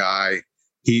likable guy.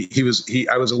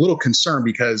 I was a little concerned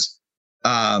because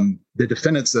the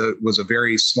defendant was a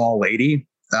very small lady.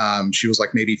 She was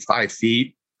like maybe 5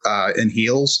 feet in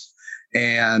heels,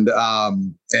 and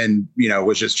she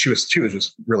was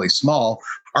just really small.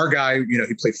 Our guy,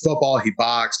 he played football, he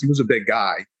boxed, he was a big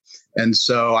guy, and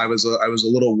so I was a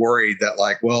little worried that,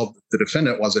 like, well, the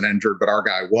defendant wasn't injured, but our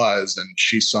guy was, and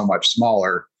she's so much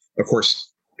smaller. Of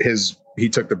course, he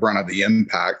took the brunt of the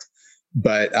impact,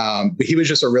 but he was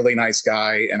just a really nice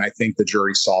guy, and I think the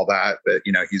jury saw that. But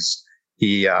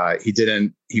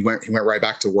he went right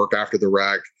back to work after the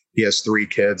wreck. He has 3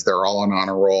 kids; they're all on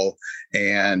honor roll,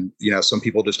 and some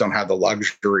people just don't have the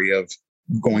luxury of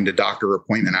going to doctor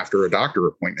appointment after a doctor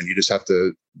appointment. You just have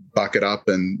to buck it up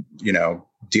and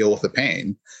deal with the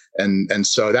pain, and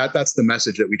so that's the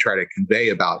message that we try to convey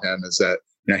about him, is that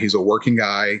he's a working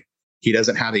guy. He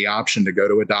doesn't have the option to go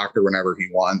to a doctor whenever he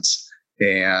wants.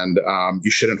 And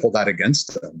you shouldn't hold that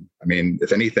against him. I mean,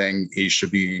 if anything, he should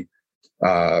be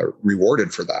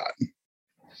rewarded for that.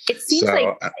 It seems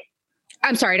like,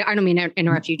 I'm sorry, I don't mean to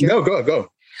interrupt you, Drew. No,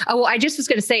 go. Oh, well, I just was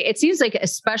going to say, it seems like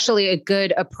especially a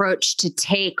good approach to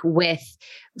take with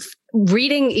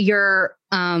reading your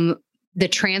the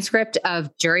transcript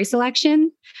of jury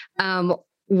selection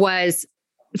was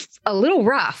a little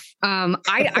rough.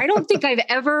 I don't think I've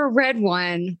ever read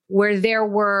one where there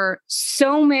were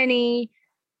so many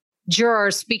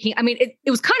jurors speaking. I mean,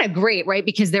 it was kind of great, right?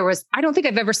 Because I don't think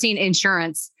I've ever seen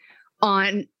insurance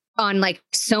on like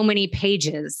so many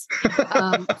pages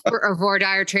for a voir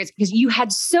dire transcript, because you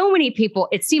had so many people,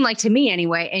 it seemed like to me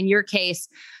anyway, in your case,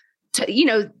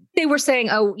 they were saying,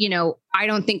 oh, I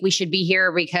don't think we should be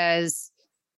here because,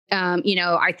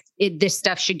 this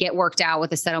stuff should get worked out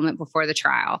with a settlement before the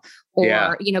trial.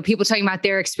 Or, people talking about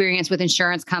their experience with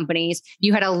insurance companies.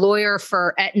 You had a lawyer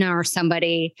for Aetna or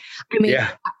somebody. I mean,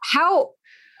 how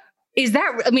is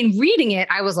that? I mean, reading it,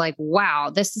 I was like, wow,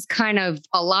 this is kind of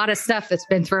a lot of stuff that's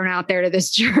been thrown out there to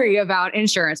this jury about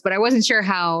insurance, but I wasn't sure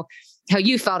how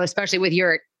you felt, especially with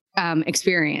your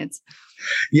experience.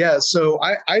 Yeah. So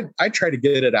I try to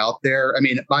get it out there. I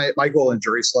mean, my goal in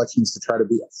jury selection is to try to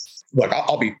be, look,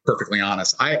 I'll be perfectly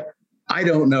honest. I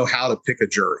don't know how to pick a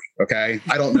jury. Okay.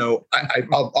 I don't know.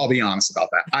 I'll be honest about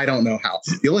that. I don't know how.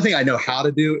 The only thing I know how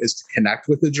to do is to connect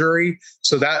with the jury.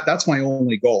 So that's my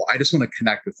only goal. I just want to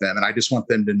connect with them. And I just want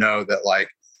them to know that, like,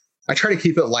 I try to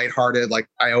keep it lighthearted. Like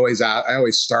I always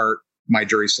start my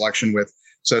jury selection with,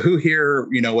 so who here,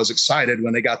 was excited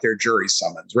when they got their jury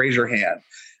summons? Raise your hand.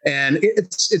 And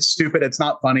it's stupid. It's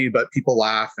not funny, but people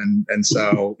laugh. And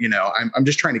so, I'm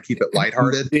just trying to keep it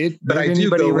lighthearted. Did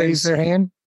anybody raise their hand?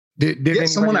 Did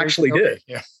someone actually did.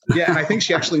 Yeah. Yeah. And I think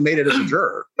she actually made it as a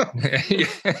juror.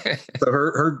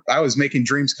 So I was making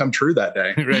dreams come true that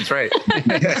day. That's right.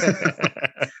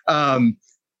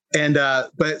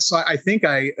 But so I think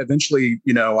I eventually,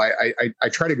 I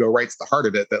try to go right to the heart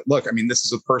of it, that, look, I mean, this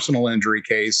is a personal injury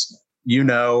case,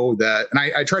 that, and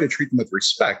I try to treat them with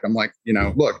respect. I'm like,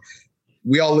 look,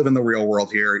 we all live in the real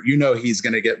world here. He's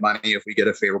going to get money if we get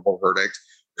a favorable verdict.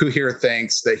 Who here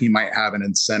thinks that he might have an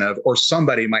incentive, or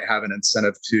somebody might have an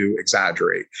incentive to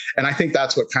exaggerate? And I think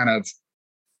that's what kind of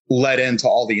led into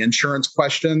all the insurance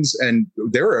questions. And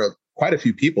there were quite a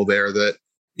few people there that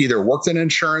either worked in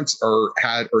insurance or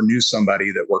knew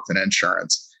somebody that worked in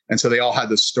insurance. And so they all had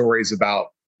the stories about,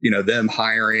 them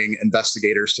hiring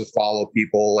investigators to follow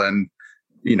people and,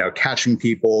 catching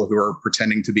people who are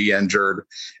pretending to be injured.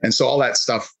 And so all that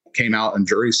stuff came out in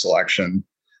jury selection.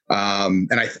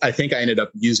 And I think I ended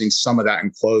up using some of that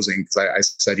in closing, because I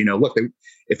said, look,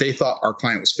 if they thought our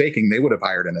client was faking, they would have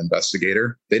hired an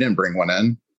investigator. They didn't bring one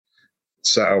in.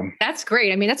 So that's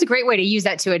great. I mean, that's a great way to use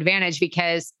that to advantage,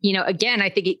 because, again, I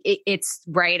think it's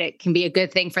right. It can be a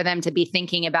good thing for them to be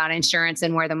thinking about insurance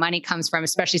and where the money comes from,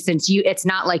 especially since it's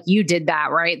not like you did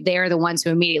that, right? They're the ones who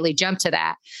immediately jumped to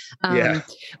that.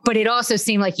 But it also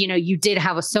seemed like, you did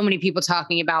have so many people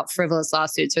talking about frivolous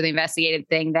lawsuits or the investigative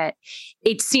thing, that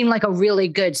it seemed like a really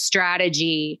good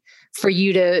strategy for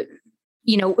you to,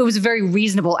 it was a very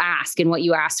reasonable ask in what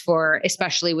you asked for,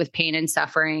 especially with pain and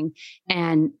suffering,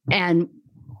 and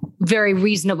very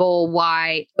reasonable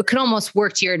why it could almost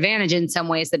work to your advantage in some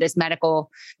ways that his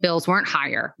medical bills weren't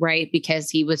higher, right?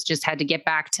 Because he had to get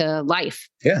back to life.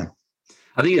 Yeah.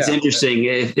 I think it's interesting.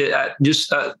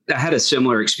 I had a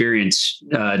similar experience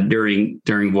during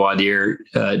voir dire,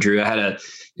 Drew. I had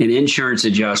an insurance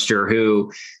adjuster who,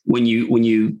 when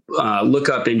you look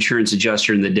up insurance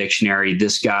adjuster in the dictionary,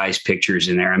 this guy's picture's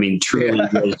in there. I mean, truly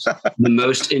is the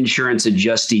most insurance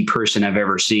adjusty person I've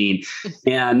ever seen.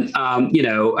 And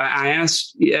I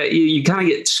asked, you kind of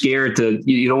get scared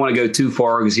you don't want to go too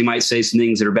far, because he might say some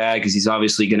things that are bad, because he's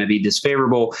obviously going to be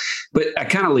disfavorable. But I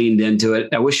kind of leaned into it.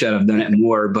 I wish I'd have done it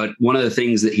more. But one of the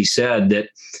things that he said that,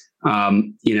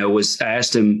 was, I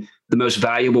asked him the most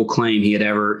valuable claim he had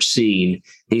ever seen. And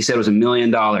he said it was $1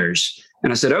 million.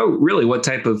 And I said, oh, really? What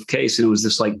type of case? And it was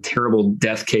this like terrible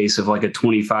death case of like a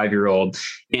 25-year-old.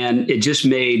 And it just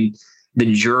made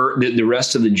the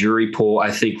rest of the jury pool,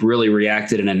 I think, really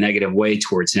reacted in a negative way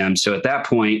towards him. So at that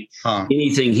point,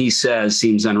 anything he says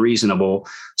seems unreasonable.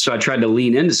 So I tried to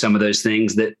lean into some of those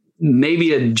things that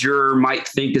maybe a juror might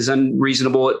think is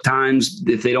unreasonable at times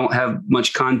if they don't have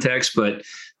much context, but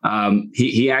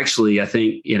he actually, I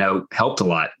think, helped a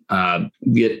lot,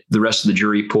 get the rest of the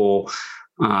jury pool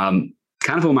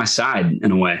kind of on my side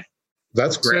in a way.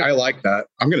 That's great. I like that.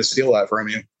 I'm going to steal that from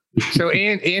you. So,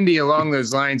 Andy, along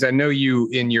those lines, I know you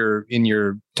in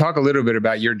your talk a little bit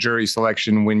about your jury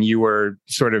selection when you were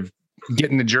sort of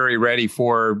getting the jury ready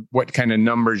for what kind of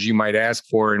numbers you might ask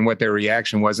for and what their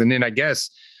reaction was. And then I guess,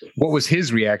 what was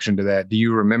his reaction to that? Do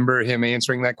you remember him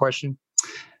answering that question?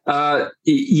 So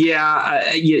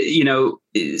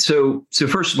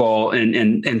first of all,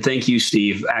 and thank you,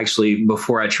 Steve, actually,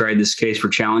 before I tried this case, for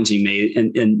challenging me.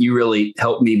 And you really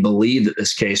helped me believe that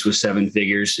this case was seven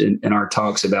figures in our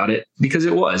talks about it, because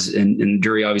it was. And the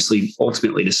jury obviously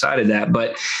ultimately decided that.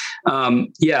 But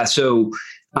so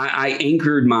I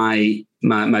anchored my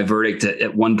verdict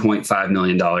at $1.5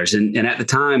 million. And at the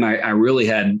time, I really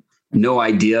had no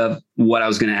idea what I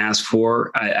was going to ask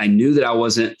for. I knew that I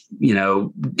wasn't,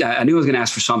 I knew I was going to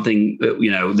ask for something,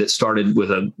 that started with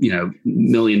 $1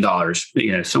 million,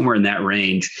 somewhere in that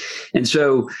range. And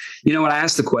so, when I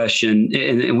asked the question,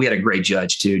 and we had a great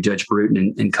judge too, Judge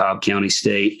Bruton in Cobb County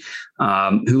State,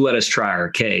 who let us try our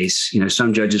case.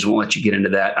 Some judges won't let you get into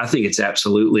that. I think it's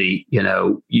absolutely,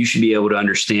 you should be able to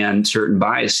understand certain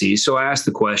biases. So I asked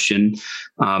the question,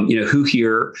 who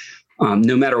here,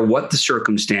 no matter what the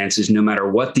circumstances, no matter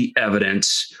what the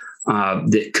evidence,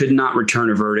 that could not return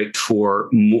a verdict for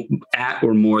at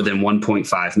or more than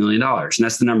 $1.5 million. And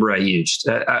that's the number I used.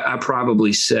 I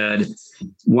probably said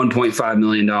 $1.5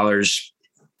 million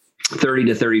 30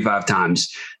 to 35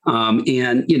 times.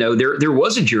 There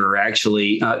was a juror,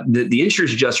 actually. The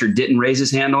insurance adjuster didn't raise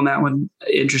his hand on that one,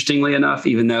 interestingly enough,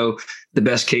 even though the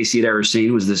best case he'd ever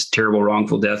seen was this terrible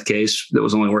wrongful death case that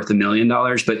was only worth $1 million,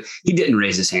 but he didn't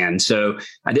raise his hand. So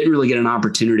I didn't really get an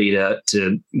opportunity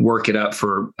to work it up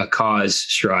for a cause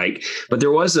strike. But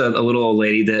there was a little old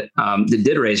lady that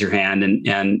did raise her hand,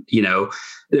 and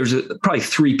there was probably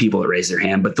three people that raised their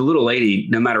hand, but the little lady,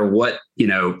 no matter what,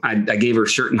 I gave her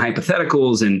certain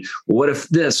hypotheticals and what if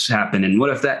this happened and what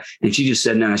if that, and she just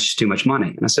said, no, it's just too much money.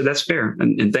 And I said, that's fair.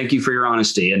 And thank you for your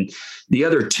honesty. And the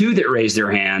other two that raised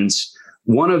their hands,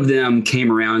 one of them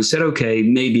came around and said, okay,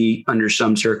 maybe under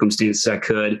some circumstances I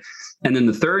could. And then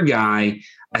the third guy,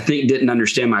 I think, didn't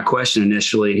understand my question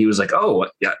initially. And he was like, oh,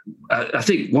 yeah, I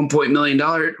think $5 million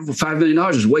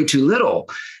is way too little.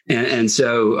 And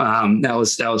so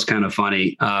that was kind of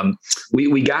funny.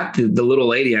 We got the little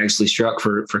lady actually struck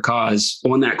for cause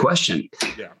on that question.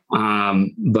 Yeah.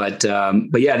 But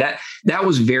yeah, that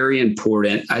was very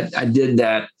important. I did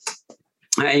that.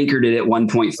 I anchored it at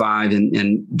 1.5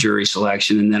 in jury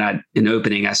selection. And then in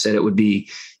opening, I said it would be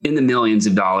in the millions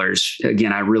of dollars.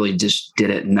 Again, I really just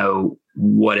didn't know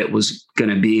what it was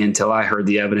going to be until I heard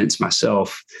the evidence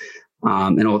myself,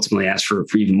 and ultimately asked for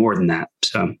even more than that.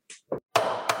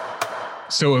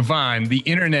 So Yvonne, the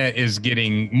internet is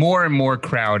getting more and more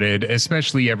crowded,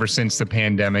 especially ever since the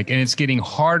pandemic, and it's getting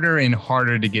harder and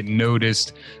harder to get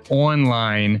noticed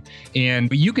online.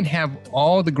 And you can have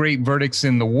all the great verdicts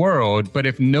in the world, but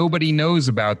if nobody knows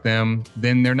about them,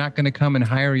 then they're not going to come and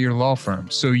hire your law firm.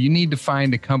 So you need to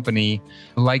find a company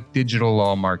like Digital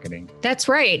Law Marketing. That's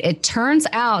right. It turns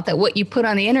out that what you put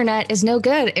on the internet is no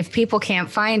good if people can't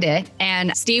find it.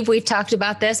 And Steve, we've talked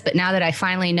about this, but now that I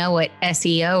finally know what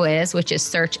SEO is, which is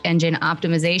search engine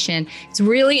optimization, it's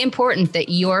really important that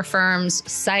your firm's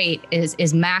site is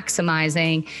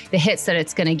maximizing the hits that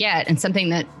it's going to get. And something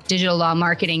that Digital Law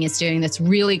Marketing is doing that's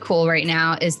really cool right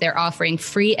now is they're offering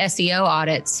free SEO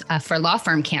audits for law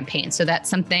firm campaigns. So that's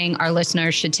something our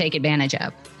listeners should take advantage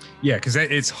of. Yeah, because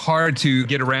it's hard to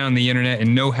get around the internet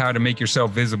and know how to make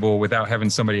yourself visible without having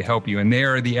somebody help you. And they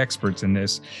are the experts in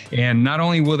this. And not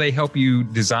only will they help you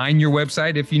design your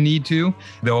website if you need to,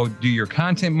 they'll do your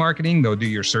content marketing, they'll do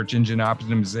your search engine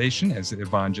optimization, as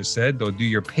Yvonne just said, they'll do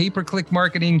your pay-per-click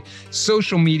marketing,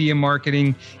 social media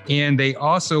marketing, and they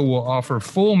also will offer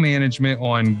full management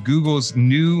on Google's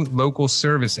new local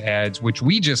service ads, which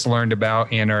we just learned about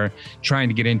and are trying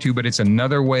to get into, but it's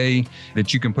another way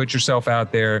that you can put yourself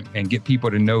out there and get people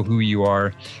to know who you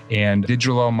are. And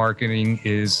Digital Law Marketing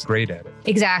is great at it.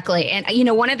 Exactly. And,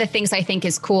 one of the things I think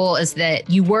is cool is that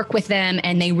you work with them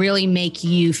and they really make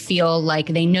you feel like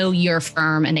they know your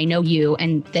firm and they know you,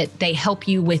 and that they help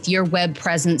you with your web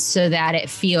presence so that it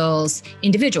feels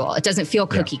individual. It doesn't feel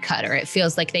cookie cutter. It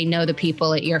feels like they know the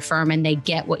people at your firm and they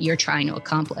get what you're trying to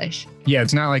accomplish. Yeah,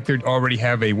 it's not like they already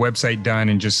have a website done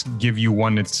and just give you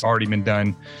one that's already been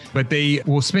done, but they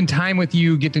will spend time with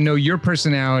you, get to know your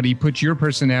personality, put your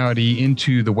personality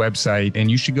into the website,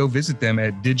 and you should go visit them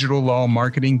at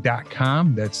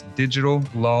digitallawmarketing.com. That's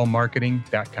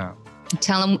digitallawmarketing.com.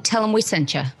 Tell them we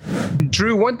sent you.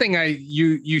 Drew, one thing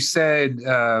you said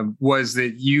was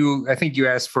that I think you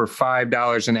asked for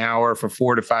 $5 an hour for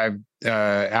 4 to 5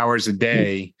 hours a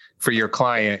day for your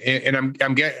client, and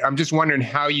I'm just wondering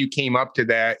how you came up to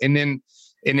that, and then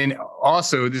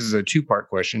also, this is a two-part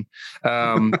question.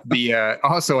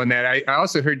 Also on that, I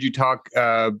also heard you talk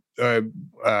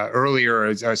earlier.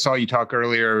 I saw you talk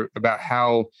earlier about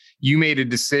how you made a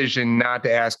decision not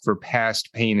to ask for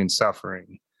past pain and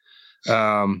suffering.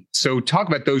 So talk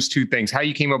about those two things, how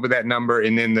you came up with that number,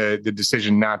 and then the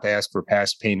decision not to ask for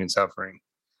past pain and suffering.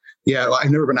 Yeah, well, I've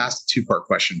never been asked a two-part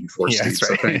question before, Steve, That's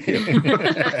right. so thank you.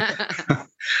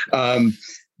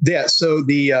 Yeah, so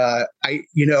that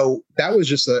was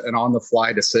just an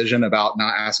on-the-fly decision about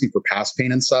not asking for past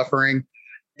pain and suffering.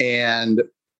 And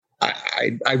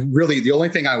I really, the only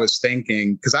thing I was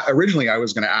thinking, because originally I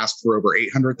was going to ask for over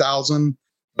 800,000,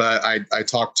 but I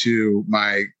talked to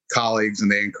my colleagues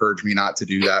and they encouraged me not to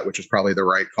do that, which is probably the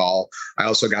right call. I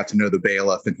also got to know the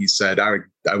bailiff, and he said I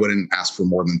wouldn't ask for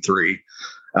more than 3.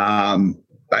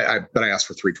 But I asked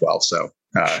for 312. So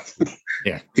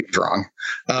yeah, he was wrong.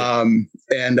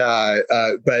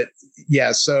 But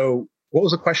yeah, so what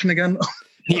was the question again?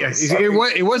 Yes, it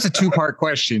was a 2-part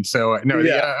question. So no,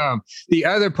 yeah. The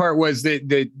other part was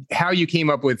that how you came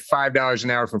up with $5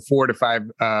 an hour for 4 to 5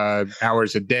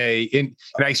 hours a day. And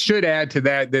I should add to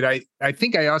that I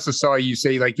think I also saw you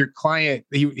say, like, your client,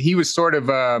 he was sort of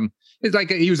it's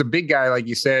like he was a big guy, like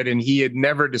you said, and he had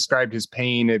never described his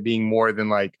pain as being more than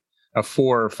like a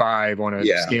 4 or 5 on a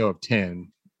scale of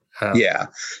 10. Yeah.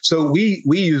 So we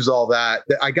use all that.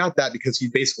 I got that because he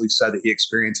basically said that he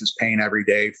experiences pain every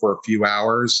day for a few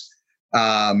hours.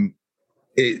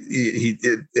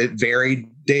 It varied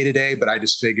day to day, but I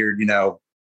just figured,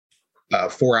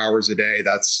 4 hours a day,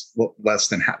 that's less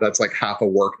than that's like half a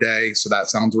work day. So that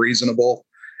sounds reasonable.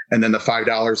 And then the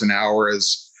 $5 an hour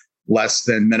is less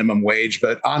than minimum wage.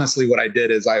 But honestly, what I did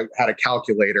is I had a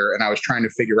calculator and I was trying to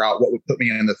figure out what would put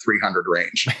me in the 300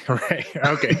 range. Right.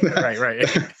 Okay. Right.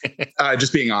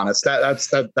 Just being honest,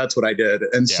 that's what I did.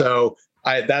 And so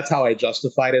that's how I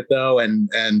justified it though. And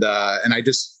I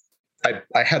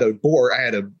had a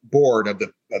board of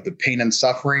the pain and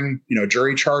suffering,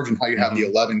 jury charge, and how you have the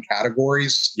 11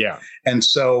 categories. Yeah. And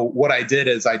so what I did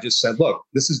is I just said, look,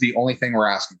 this is the only thing we're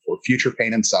asking for: future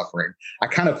pain and suffering. I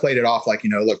kind of played it off like,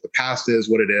 look, the past is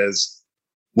what it is.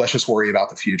 Let's just worry about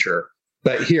the future.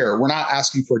 But here, we're not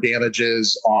asking for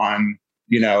damages on,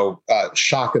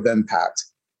 shock of impact.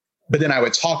 But then I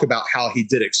would talk about how he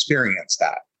did experience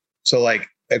that. So like,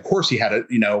 of course he had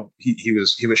he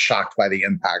was shocked by the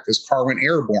impact. His car went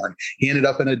airborne. He ended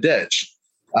up in a ditch.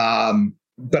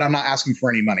 But I'm not asking for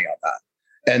any money on that.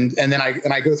 And then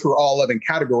I go through all 11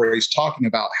 categories talking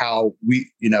about how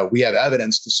we have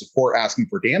evidence to support asking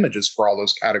for damages for all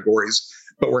those categories,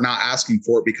 but we're not asking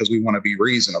for it because we want to be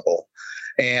reasonable.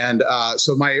 And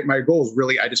so my goal is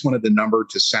really, I just wanted the number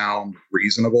to sound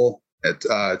reasonable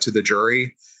to the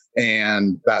jury.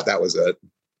 And that was it.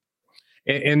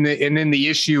 And then the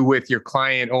issue with your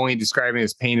client only describing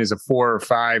his pain as a 4 or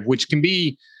 5, which can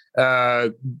be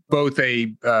both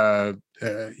an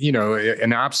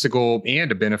obstacle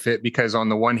and a benefit, because on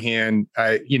the one hand,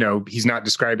 he's not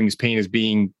describing his pain as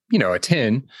being, a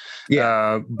 10.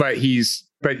 Yeah. But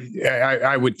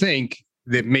I would think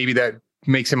that maybe that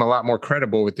makes him a lot more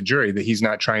credible with the jury, that he's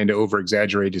not trying to over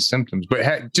exaggerate his symptoms.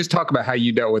 But just talk about how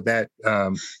you dealt with that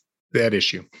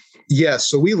issue. Yeah,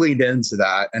 so we leaned into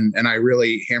that, and I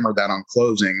really hammered that on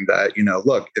closing, that,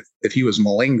 look, if he was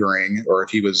malingering or if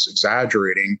he was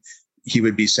exaggerating, he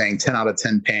would be saying 10 out of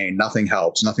 10 pain, nothing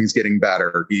helps, nothing's getting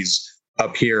better. He's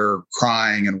up here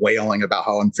crying and wailing about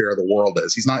how unfair the world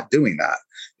is. He's not doing that.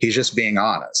 He's just being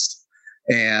honest.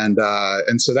 And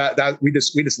so that we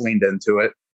just leaned into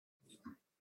it.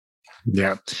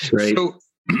 Yeah. Right.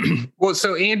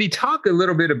 So Andy, talk a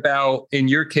little bit about, in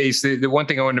your case, the one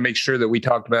thing I wanted to make sure that we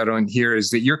talked about on here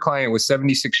is that your client was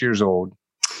 76 years old.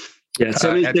 Yeah,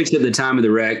 76 at the time of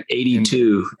the wreck,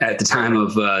 82 at the time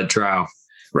of trial.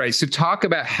 Right. So talk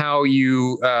about how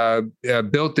you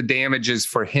built the damages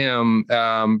for him.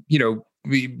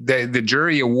 The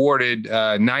jury awarded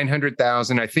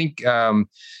 $900,000. I think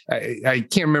I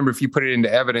can't remember if you put it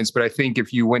into evidence, but I think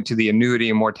if you went to the annuity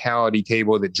and mortality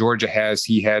table that Georgia has,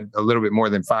 he had a little bit more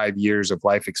than 5 years of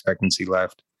life expectancy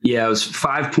left. Yeah, it was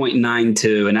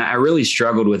 5.92, and I really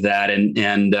struggled with that.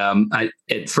 And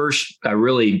at first,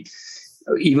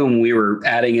 even when we were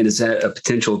adding it as a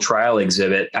potential trial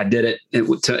exhibit, I did it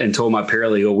and told my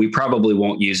paralegal we probably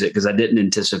won't use it because I didn't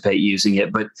anticipate using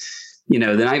it. But the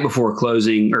night before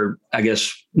closing, or I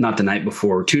guess not the night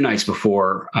before, 2 nights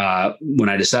before, when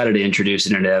I decided to introduce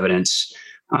it into evidence,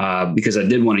 because I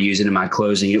did want to use it in my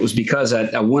closing, it was because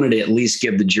I wanted to at least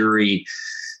give the jury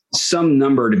some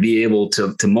number to be able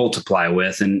to multiply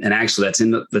with. And actually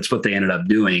that's what they ended up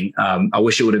doing. I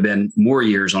wish it would have been more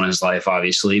years on his life,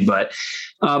 obviously, but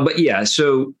yeah.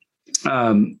 So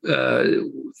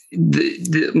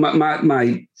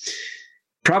my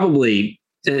probably,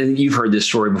 and you've heard this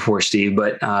story before, Steve,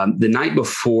 but the night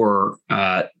before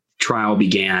trial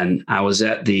began, I was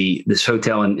at this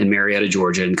hotel in Marietta,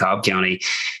 Georgia, in Cobb County,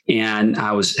 and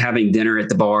I was having dinner at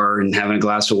the bar and having a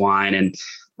glass of wine. And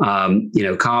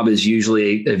Cobb is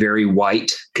usually a very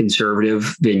white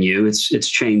conservative venue. It's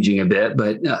changing a bit,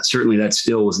 but certainly that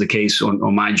still was the case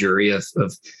on my jury of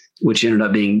which ended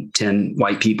up being 10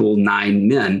 white people, 9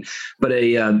 men. But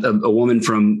a woman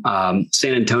from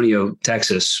San Antonio,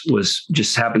 Texas, was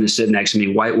just happened to sit next to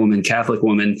me, white woman, Catholic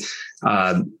woman.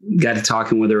 Got to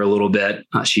talking with her a little bit.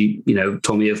 She,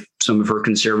 told me of some of her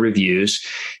conservative views.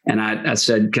 And I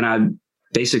said, can I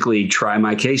basically try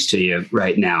my case to you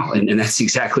right now? And that's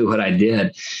exactly what I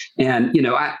did. And,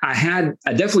 I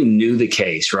definitely knew the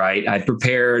case, right? I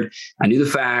prepared, I knew the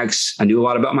facts. I knew a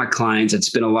lot about my clients. I'd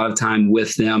spent a lot of time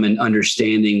with them and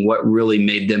understanding what really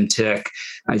made them tick.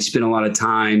 I spent a lot of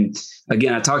time,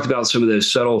 again, I talked about some of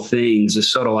those subtle things, the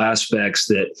subtle aspects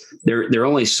that they're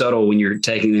only subtle when you're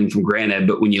taking them for granted,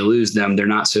 but when you lose them, they're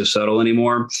not so subtle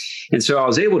anymore. And so I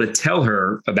was able to tell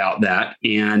her about that.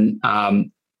 And,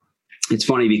 it's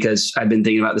funny because I've been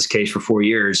thinking about this case for 4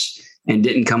 years and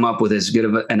didn't come up with as good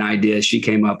of an idea as she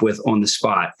came up with on the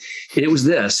spot. And it was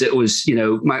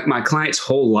my client's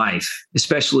whole life,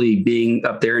 especially being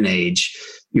up there in age,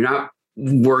 you're not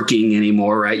working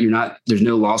anymore, right? There's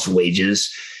no lost wages.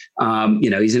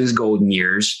 He's in his golden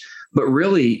years, but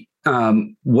really,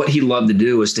 what he loved to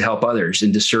do was to help others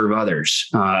and to serve others.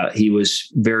 He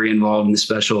was very involved in the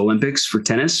Special Olympics for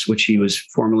tennis, which he was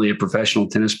formerly a professional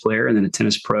tennis player and then a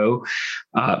tennis pro.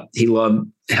 He loved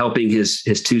helping his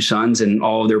two sons in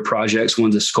all of their projects.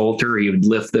 One's a sculptor. He would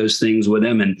lift those things with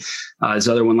him. And his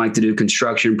other one liked to do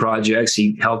construction projects.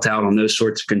 He helped out on those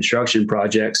sorts of construction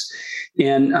projects.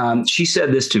 And she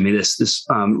said this to me, this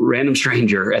random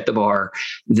stranger at the bar,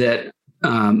 that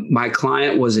my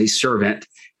client was a servant,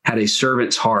 had a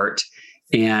servant's heart,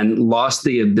 and lost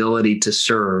the ability to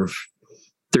serve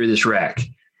through this wreck.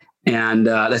 And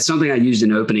that's something I used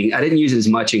in opening. I didn't use it as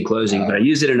much in closing, but I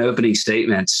used it in opening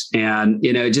statements. And,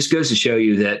 it just goes to show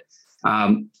you that,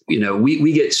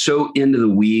 we get so into the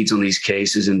weeds on these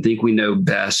cases and think we know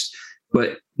best.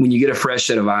 But when you get a fresh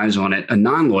set of eyes on it, a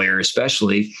non-lawyer,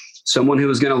 especially someone who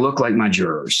was going to look like my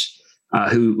jurors,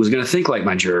 who was going to think like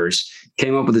my jurors,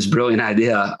 came up with this brilliant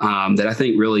idea that I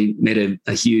think really made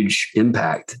a huge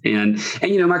impact. And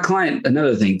my client,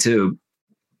 another thing too,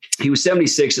 he was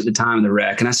 76 at the time of the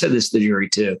wreck. And I said this to the jury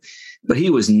too, but he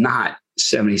was not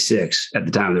 76 at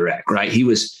the time of the wreck, right? He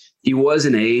was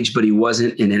in age, but he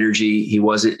wasn't in energy. He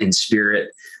wasn't in spirit.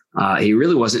 He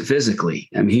really wasn't physically.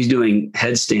 I mean, he's doing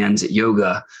headstands at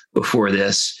yoga before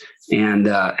this. And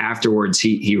afterwards,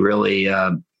 he really,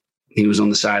 he was on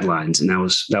the sidelines, and that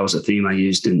was a theme I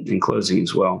used in closing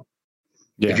as well.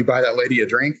 Yeah. Did you buy that lady a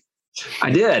drink?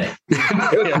 I did.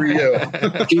 Good for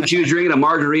you. She was drinking a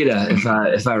margarita,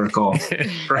 if I recall.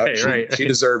 Right. She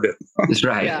deserved it. That's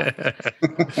right.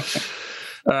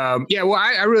 Yeah. Well,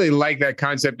 I really like that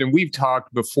concept, and we've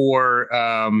talked before,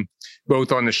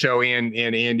 both on the show and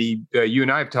Andy, you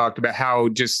and I have talked about how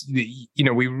just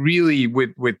we really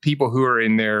with people who are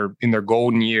in their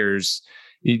golden years,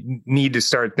 you need to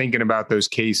start thinking about those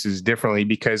cases differently,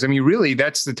 because really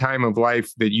that's the time of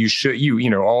life that you should,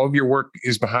 all of your work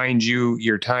is behind you.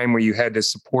 Your time where you had to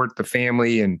support the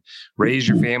family and raise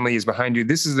your family is behind you.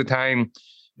 This is the time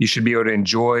you should be able to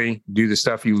enjoy, do the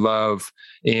stuff you love.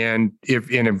 And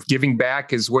if giving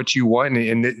back is what you want,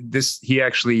 and this, he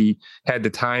actually had the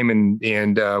time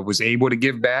and was able to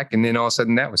give back. And then all of a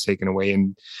sudden that was taken away,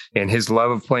 and his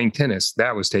love of playing tennis,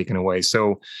 that was taken away.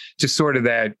 So just sort of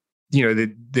that,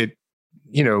 when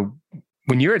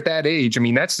you're at that age,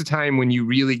 that's the time when you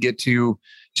really get to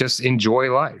just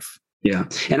enjoy life. Yeah.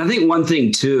 And I think one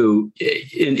thing too,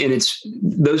 and it's,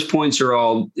 those points are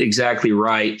all exactly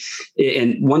right.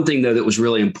 And one thing though, that was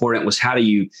really important was how do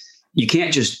you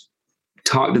can't just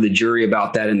talk to the jury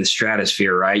about that in the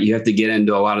stratosphere, right? You have to get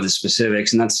into a lot of the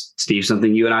specifics, and that's, Steve,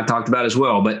 something you and I talked about as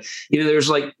well. But, there's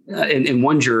and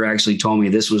one juror actually told me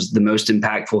this was the most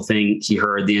impactful thing he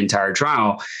heard the entire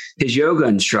trial. His yoga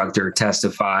instructor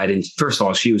testified. And first of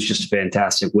all, she was just a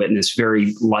fantastic witness,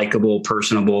 very likable,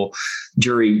 personable.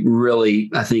 Jury really,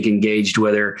 I think, engaged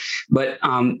with her. But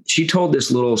she told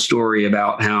this little story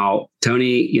about how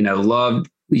Tony, loved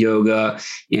yoga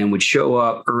and would show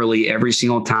up early every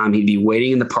single time. He'd be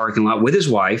waiting in the parking lot with his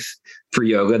wife for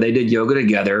yoga. They did yoga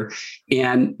together.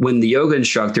 And when the yoga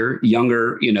instructor,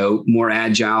 younger, more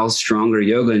agile, stronger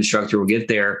yoga instructor would get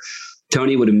there,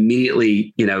 Tony would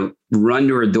immediately, run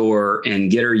to her door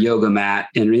and get her yoga mat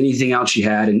and anything else she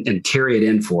had and carry it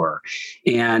in for her.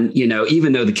 And,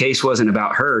 even though the case wasn't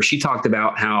about her, she talked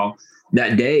about how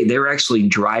that day they were actually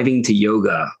driving to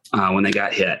yoga when they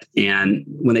got hit. And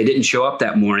when they didn't show up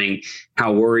that morning,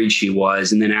 how worried she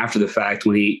was. And then after the fact,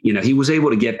 when he was able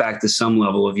to get back to some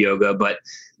level of yoga, but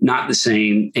not the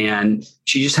same. And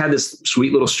she just had this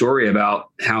sweet little story about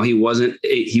how he wasn't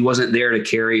there to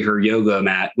carry her yoga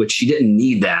mat, which she didn't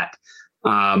need that.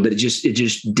 But it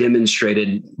just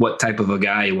demonstrated what type of a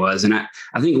guy he was. And I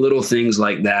think little things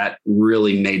like that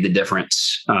really made the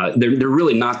difference. They're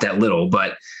really not that little,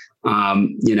 but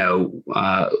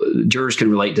jurors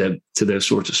can relate to those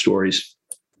sorts of stories.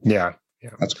 Yeah.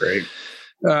 That's great.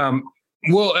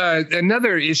 Well,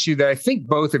 another issue that I think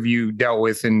both of you dealt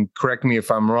with, and correct me if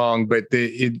I'm wrong, but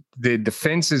the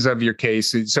defenses of your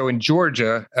case. So in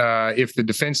Georgia, if the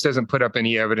defense doesn't put up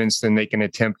any evidence, then they can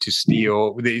attempt to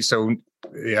steal. So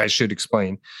I should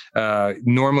explain.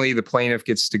 Normally, the plaintiff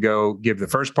gets to go give the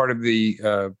first part of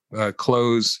the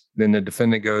close, then the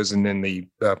defendant goes, and then the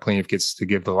plaintiff gets to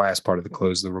give the last part of the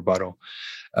close, the rebuttal.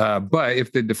 But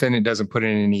if the defendant doesn't put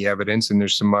in any evidence, and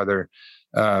there's some other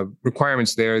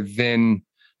requirements there, then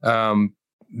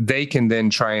they can then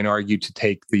try and argue to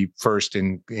take the first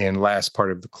and last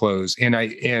part of the close.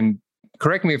 And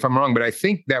correct me if I'm wrong, but I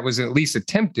think that was at least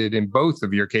attempted in both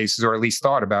of your cases, or at least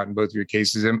thought about in both of your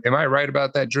cases. Am I right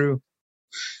about that, Drew?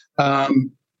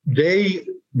 They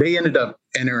ended up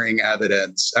entering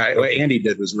evidence. What Andy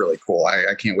did was really cool.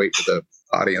 I can't wait for the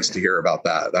audience to hear about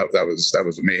that. That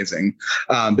was amazing.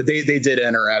 But they did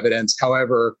enter evidence.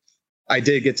 However, I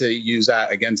did get to use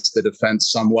that against the defense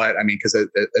somewhat. I mean, because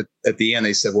at the end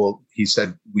they said, well, he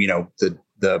said,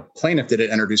 the plaintiff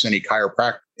didn't introduce any of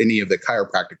the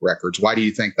chiropractic records. Why do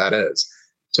you think that is?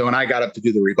 So when I got up to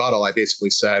do the rebuttal, I basically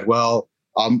said, well,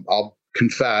 I'll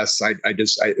confess.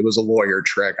 It was a lawyer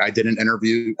trick. I didn't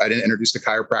introduce the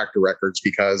chiropractor records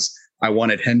because I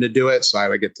wanted him to do it, so I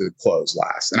would get to close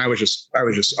last. And I was just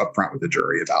upfront with the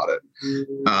jury about it.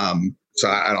 So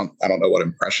I don't know what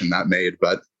impression that made,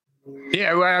 but.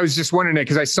 Yeah, well, I was just wondering that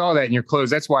because I saw that in your close.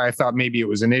 That's why I thought maybe it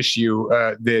was an issue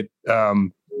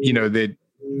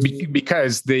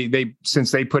because they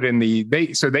since they put in they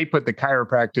put the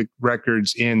chiropractic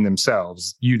records in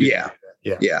themselves. You did.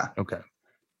 Yeah. Okay.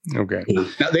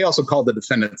 Now they also called the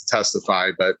defendant to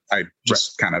testify, but I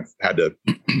just kind of had to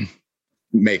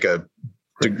make a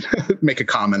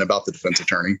comment about the defense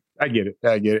attorney. I get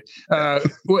it.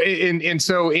 Well, and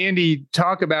so Andy,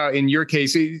 talk about in your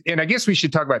case, and I guess we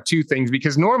should talk about two things,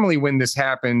 because normally when this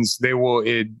happens, they'll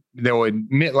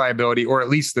admit liability, or at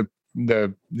least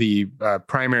the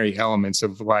primary elements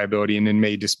of liability, and then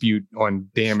may dispute on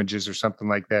damages or something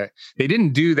like that. They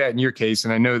didn't do that in your case,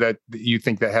 and I know that you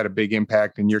think that had a big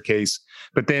impact in your case.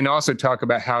 But then also talk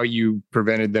about how you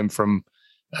prevented them from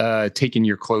taking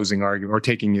your closing argument, or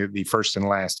taking the first and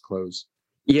last close.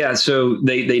 Yeah, so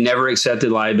they never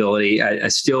accepted liability. I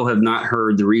still have not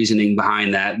heard the reasoning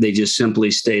behind that. They just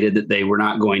simply stated that they were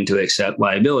not going to accept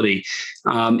liability.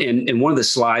 And one of the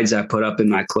slides I put up in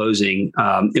my closing,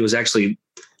 it was actually,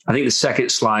 I think the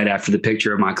second slide after the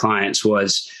picture of my clients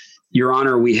was, "Your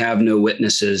Honor, we have no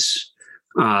witnesses,"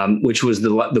 which was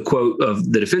the quote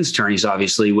of the defense attorneys,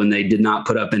 obviously, when they did not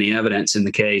put up any evidence in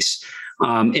the case.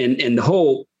 And the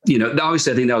whole,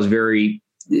 obviously, I think that was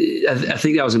I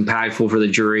think that was impactful for the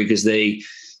jury, because they,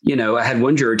 I had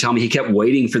one juror tell me he kept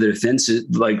waiting for the defense,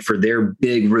 like for their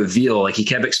big reveal. Like he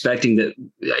kept expecting that,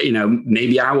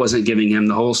 maybe I wasn't giving him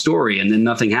the whole story, and then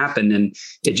nothing happened, and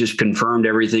it just confirmed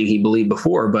everything he believed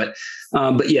before. But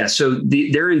yeah, so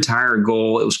their entire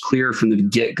goal, it was clear from the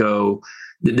get-go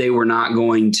that they were not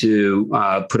going to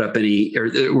put up any, or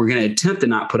were going to attempt to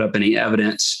not put up any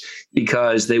evidence,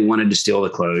 because they wanted to steal the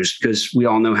close. Because we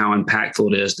all know how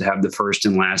impactful it is to have the first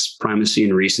and last. Primacy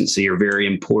and recency are very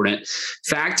important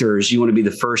factors. You want to be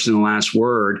the first and the last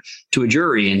word to a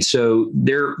jury. And so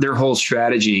their whole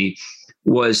strategy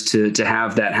was to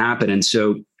have that happen. And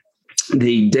so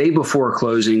the day before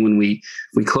closing, when we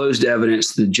closed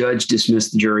evidence, the judge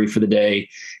dismissed the jury for the day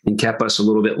and kept us a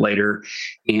little bit later.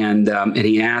 And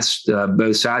he asked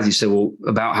both sides, he said, "Well,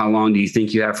 about how long do you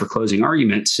think you have for closing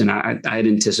arguments?" And I had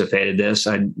anticipated this.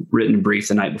 I'd written a brief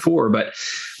the night before, but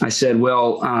I said,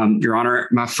 "Well, Your Honor,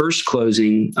 my first close,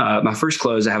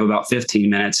 I have about 15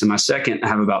 minutes, and my second, I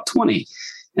have about 20.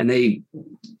 And they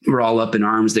were all up in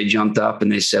arms. They jumped up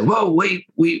and they said, "Whoa, wait,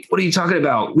 what are you talking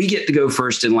about? We get to go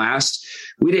first and last.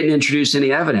 We didn't introduce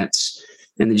any evidence."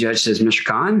 And the judge says, "Mr.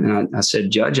 Conn?" And I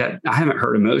said, "Judge, I haven't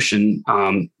heard a motion.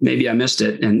 Maybe I missed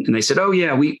it." And they said, "Oh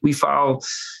yeah, we file,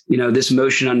 this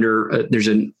motion under, there's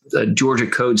a Georgia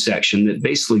code section that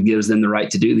basically gives them the right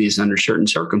to do these under certain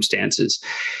circumstances."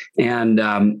 And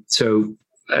so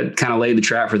kind of laid the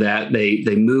trap for that.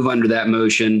 They move under that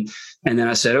motion. And then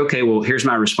I said, okay, well, here's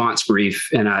my response brief.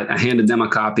 And I handed them a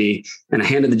copy, and I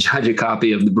handed the judge a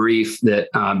copy of the brief that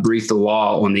briefed the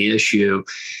law on the issue.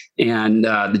 And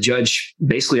the judge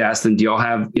basically asked them, do y'all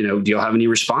have any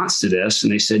response to this?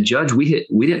 And they said, Judge, we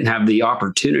didn't have the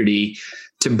opportunity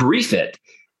to brief it.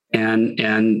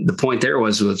 And the point there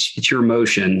was it's your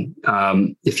motion.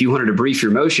 If you wanted to brief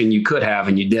your motion, you could have,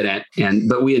 and you didn't.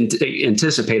 But we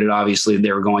anticipated, obviously,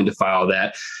 they were going to file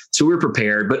that. So we were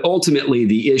prepared. But ultimately,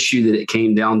 the issue that it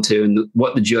came down to, and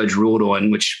what the judge ruled on,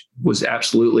 which was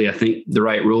absolutely, I think, the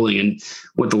right ruling, and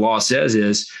what the law says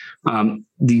is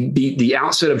the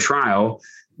outset of trial,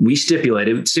 we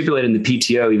stipulated in the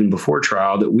PTO even before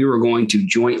trial that we were going to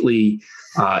jointly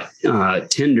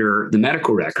tender the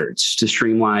medical records to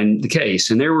streamline the case.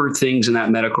 And there were things in that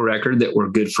medical record that were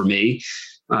good for me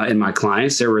and my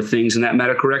clients. There were things in that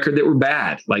medical record that were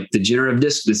bad, like degenerative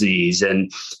disc disease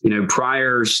and,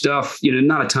 prior stuff,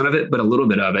 not a ton of it, but a little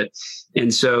bit of it.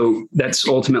 And so that's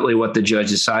ultimately what the judge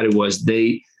decided was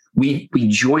we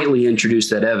jointly introduced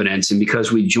that evidence. And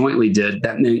because we jointly did,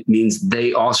 that means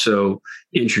they also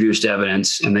introduced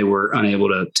evidence, and they were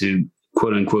unable to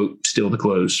quote unquote, steal the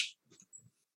close.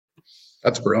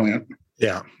 That's brilliant.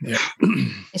 Yeah.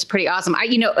 It's pretty awesome.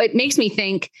 It makes me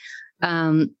think,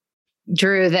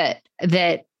 Drew,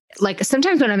 that like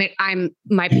sometimes when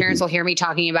my parents will hear me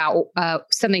talking about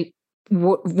something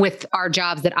with our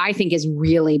jobs that I think is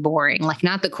really boring, like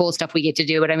not the cool stuff we get to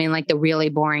do, but I mean like the really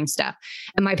boring stuff.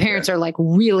 And my parents are like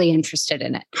really interested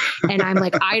in it. And I'm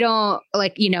like, I don't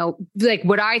like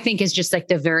what I think is just like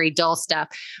the very dull stuff.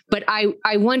 But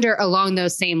I wonder along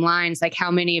those same lines, like how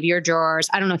many of your jurors,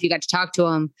 I don't know if you got to talk to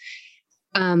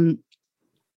them,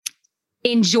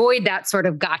 enjoyed that sort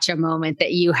of gotcha moment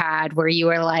that you had where you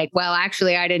were like, well,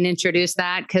 actually, I didn't introduce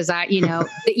that because that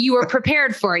you were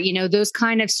prepared for it, those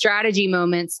kind of strategy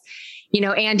moments.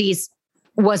 Andy's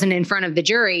wasn't in front of the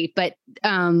jury, but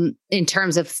in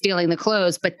terms of stealing the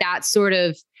clothes, but that sort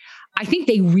of, I think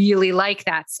they really like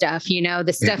that stuff,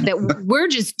 the stuff that we're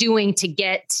just doing to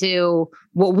get to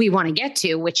what we want to get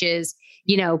to, which is,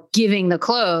 giving the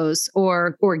clothes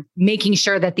or making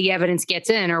sure that the evidence gets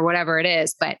in or whatever it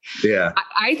is. But yeah,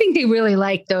 I think they really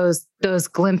like those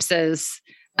glimpses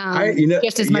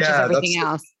just as much as everything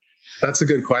else. That's a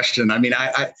good question. I mean,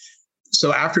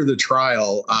 so after the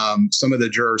trial, some of the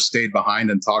jurors stayed behind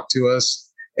and talked to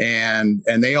us, and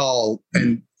they all,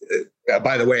 and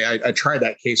by the way, I tried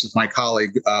that case with my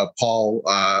colleague, Paul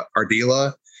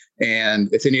Ardila.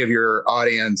 And if any of your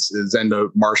audience is into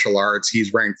martial arts,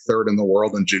 he's ranked 3rd in the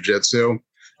world in jiu-jitsu.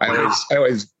 I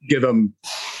always give him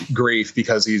grief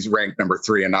because he's ranked number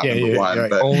 3 and not number 1. Right.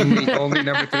 But only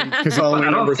number 3. I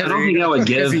don't think I would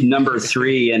give number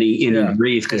 3 any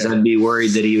grief because I'd be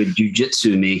worried that he would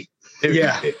jiu-jitsu me.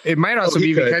 It might also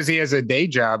be because he has a day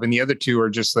job, and the other 2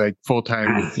 are just like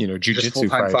full-time, jiu-jitsu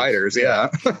fighters. Yeah.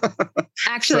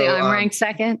 Actually, I'm ranked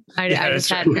 2nd. I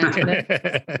just had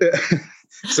it.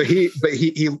 So he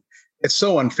it's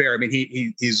so unfair. I mean,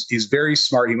 he's very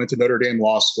smart. He went to Notre Dame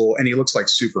Law School, and he looks like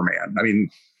Superman. I mean,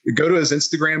 you go to his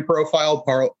Instagram profile,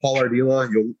 Paul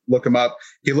Ardila, you'll look him up.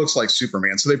 He looks like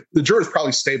Superman. So the jurors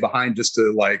probably stay behind just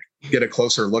to like get a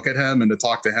closer look at him and to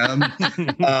talk to him.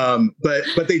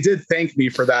 But they did thank me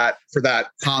for that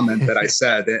comment that I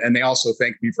said, and they also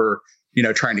thanked me for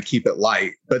trying to keep it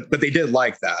light. But they did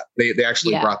like that. They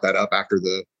actually brought that up after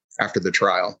the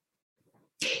trial.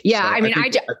 Yeah, So I mean,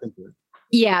 think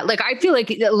I feel like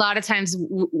a lot of times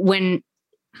when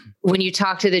you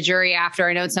talk to the jury after,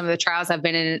 I know some of the trials I've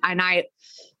been in, and I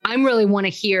really want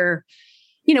to hear,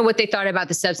 what they thought about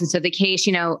the substance of the case,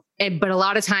 but a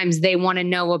lot of times they want to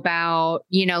know about,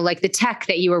 like the tech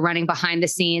that you were running behind the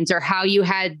scenes, or how you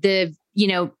had the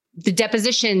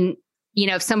deposition,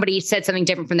 if somebody said something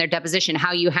different from their deposition,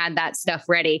 how you had that stuff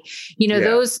ready,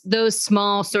 those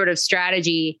small sort of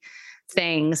strategy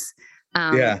things.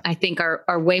 I think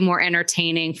are way more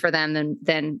entertaining for them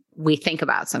than we think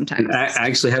about sometimes. I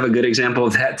actually have a good example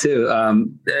of that too.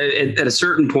 At a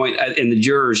certain point, and the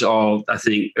jurors all, I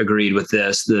think, agreed with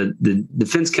this, the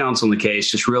defense counsel in the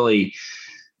case just really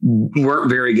weren't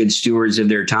very good stewards of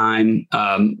their time.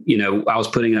 I was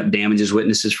putting up damages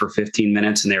witnesses for 15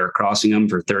 minutes and they were crossing them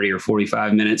for 30 or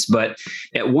 45 minutes. But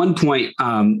at one point,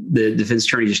 the defense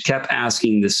attorney just kept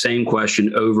asking the same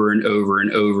question over and over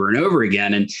and over and over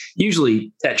again. And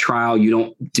usually at trial, you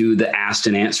don't do the asked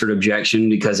and answered objection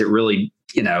because it really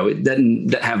it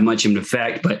doesn't have much of an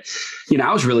effect. But,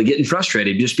 I was really getting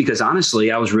frustrated just because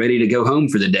honestly, I was ready to go home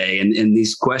for the day. And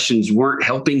these questions weren't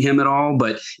helping him at all.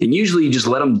 And usually you just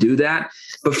let him do that.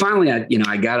 But finally,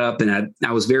 I got up and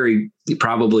I was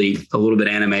probably a little bit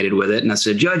animated with it. And I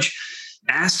said, Judge,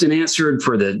 asked and answered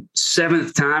for the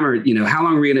 7th time, or, how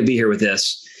long are we going to be here with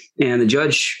this? And the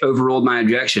judge overruled my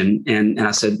objection. And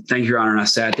I said, thank you, Your Honor. And I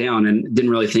sat down and didn't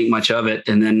really think much of it.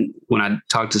 And then when I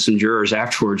talked to some jurors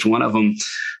afterwards, one of them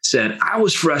said, I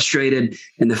was frustrated.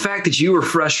 And the fact that you were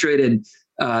frustrated,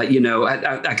 I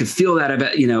could feel that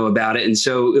about it. And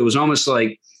so it was almost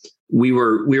like we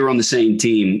were on the same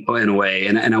team in a way.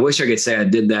 And I wish I could say I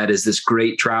did that as this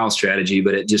great trial strategy,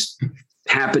 but it just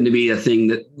happened to be a thing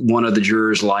that one of the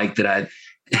jurors liked, that I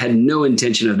had no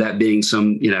intention of that being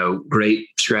some, great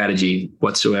strategy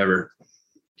whatsoever.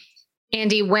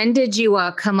 Andy, when did you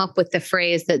come up with the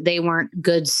phrase that they weren't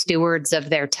good stewards of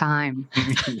their time?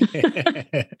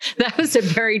 That was a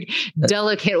very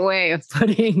delicate way of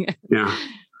putting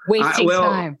wasting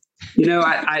time.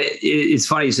 It's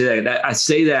funny you say that. I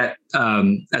say that.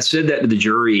 I said that to the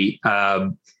jury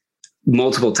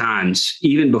multiple times,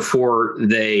 even before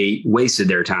they wasted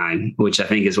their time, which I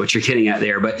think is what you're getting at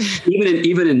there. But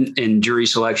even in jury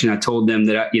selection, I told them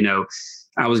that,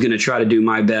 I was going to try to do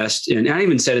my best. And I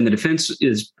even said, in the defense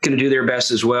is going to do their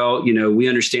best as well. We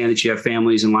understand that you have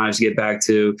families and lives to get back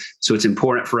to. So it's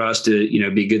important for us to,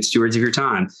 be good stewards of your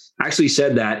time. I actually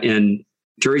said that in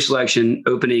jury selection,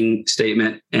 opening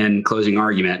statement, and closing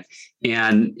argument.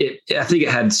 And I think it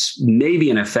had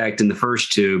maybe an effect in the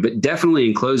first two, but definitely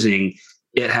in closing,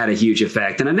 it had a huge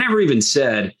effect. And I never even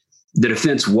said the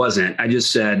defense wasn't. I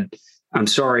just said, I'm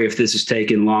sorry if this has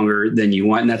taken longer than you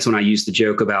want. And that's when I used the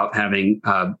joke about having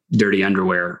dirty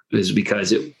underwear, is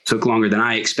because it took longer than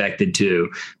I expected to,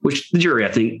 which the jury,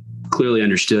 I think, clearly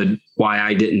understood why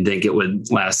I didn't think it would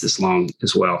last this long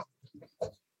as well.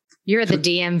 You're the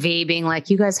DMV being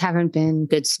like, you guys haven't been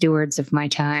good stewards of my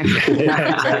time.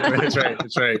 Exactly.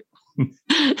 That's right.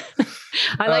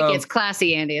 I like it. It's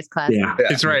classy, Andy. It's classy. Yeah.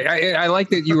 It's right. I like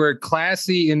that you were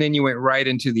classy and then you went right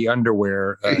into the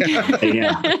underwear.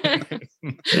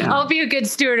 I'll be a good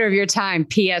steward of your time.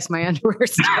 P.S. My underwear.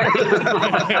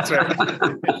 That's right.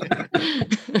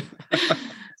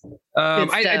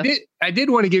 I did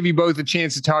want to give you both a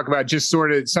chance to talk about just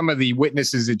sort of some of the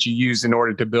witnesses that you used in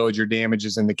order to build your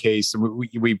damages in the case.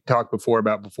 We've talked before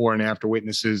about before and after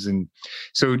witnesses. And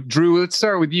so, Drew, let's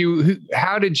start with you.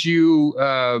 How did you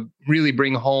really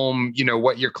bring home,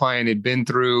 what your client had been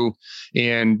through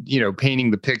and,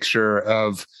 painting the picture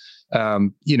of,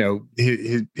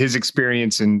 his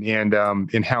experience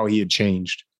and how he had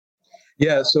changed?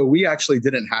 Yeah, so we actually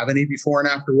didn't have any before and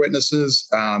after witnesses.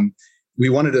 We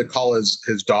wanted to call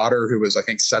his daughter, who was, I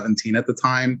think, 17 at the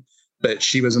time, but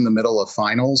she was in the middle of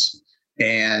finals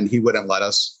and he wouldn't let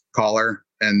us call her.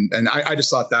 And I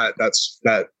just thought that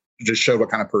just showed what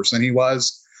kind of person he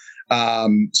was.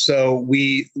 So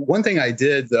one thing I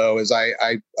did though, is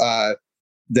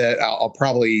that I'll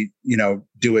probably,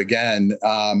 do again.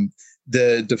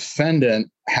 The defendant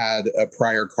had a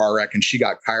prior car wreck and she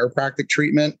got chiropractic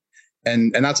treatment.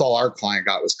 And that's all our client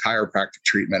got was chiropractic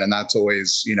treatment. And that's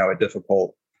always, a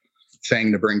difficult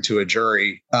thing to bring to a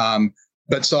jury.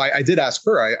 But so I did ask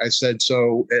her, I said,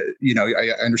 so,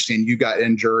 I understand you got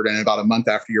injured and about a month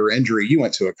after your injury, you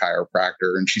went to a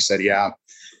chiropractor. And she said, yeah.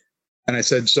 And I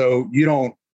said, so you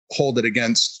don't hold it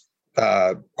against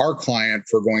our client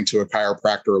for going to a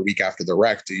chiropractor a week after the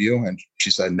wreck, do you? And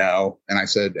she said, no. And I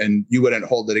said, and you wouldn't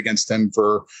hold it against him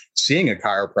for seeing a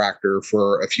chiropractor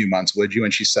for a few months, would you?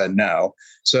 And she said, no.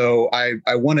 So I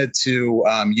wanted to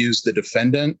use the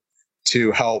defendant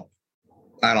to help,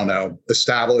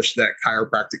 establish that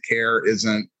chiropractic care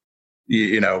isn't,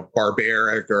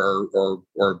 barbaric or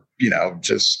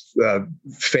just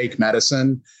fake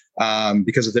medicine.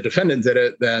 Because if the defendant did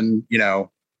it, then,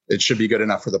 it should be good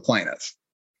enough for the plaintiff.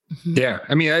 Yeah.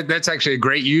 I mean, that's actually a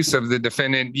great use of the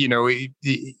defendant,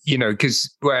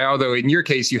 because although in your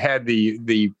case, you had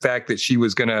the fact that she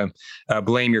was going to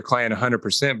blame your client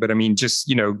 100%, but I mean, just,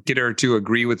 get her to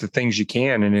agree with the things you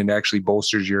can, and it actually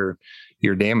bolsters your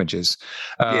damages.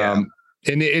 And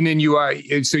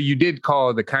then so you did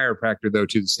call the chiropractor though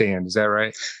to the stand. Is that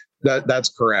right? That's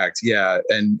correct. Yeah.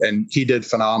 And he did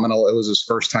phenomenal. It was his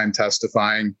first time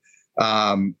testifying.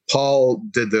 Paul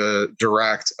did the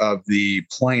direct of the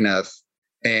plaintiff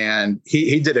and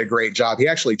he did a great job. He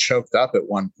actually choked up at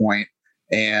one point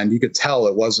and you could tell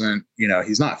it wasn't,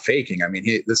 he's not faking. I mean,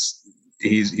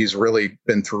 he's really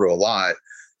been through a lot.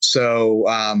 So,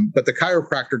 but the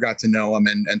chiropractor got to know him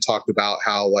and talked about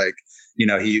how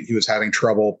he was having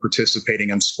trouble participating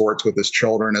in sports with his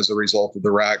children as a result of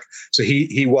the wreck. So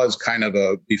he was kind of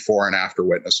a before and after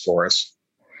witness for us.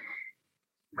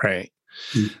 Right.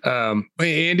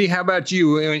 Andy, how about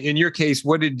you? In your case,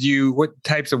 what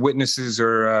types of witnesses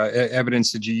or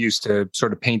evidence did you use to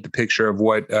sort of paint the picture of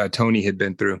what Tony had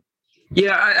been through?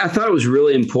 Yeah, I thought it was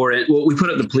really important. Well, we put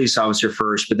up the police officer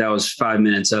first, but that was 5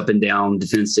 minutes up and down.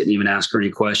 Defense didn't even ask her any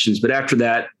questions. But after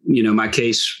that, my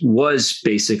case was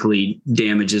basically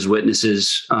damages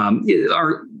witnesses.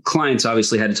 Our clients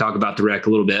obviously had to talk about the wreck a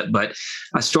little bit, but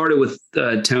I started with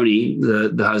Tony,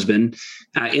 the husband.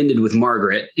 I ended with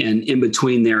Margaret. And in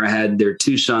between there, I had their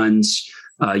two sons,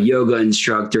 yoga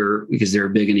instructor, because they're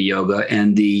big into yoga,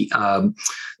 and the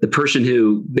person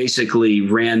who basically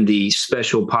ran the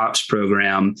Special Pops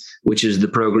program, which is the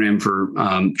program for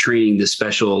training the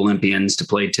Special Olympians to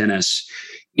play tennis.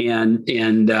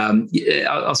 And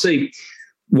I'll say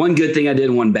one good thing I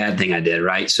did, one bad thing I did.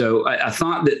 Right. So I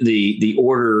thought that the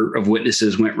order of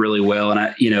witnesses went really well.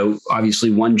 And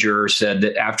obviously one juror said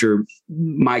that after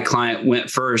my client went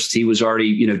first, he was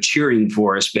already, cheering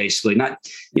for us, basically. Not,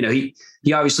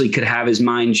 he obviously could have his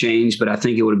mind changed, but I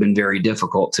think it would have been very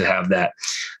difficult to have that.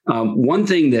 One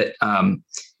thing that,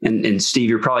 and Steve,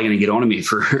 you're probably going to get on to me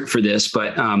for this,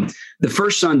 but the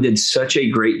first son did such a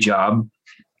great job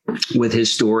with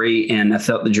his story, and I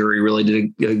felt the jury really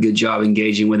did a good job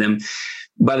engaging with him.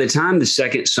 By the time the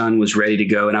second son was ready to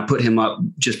go, and I put him up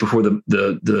just before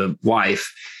the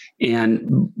wife,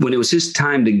 and when it was his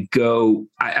time to go,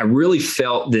 I really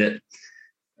felt that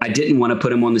I didn't want to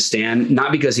put him on the stand,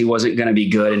 not because he wasn't going to be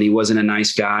good and he wasn't a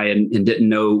nice guy and didn't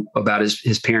know about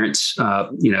his parents'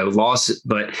 loss,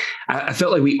 but I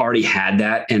felt like we already had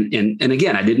that, and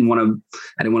again, I didn't want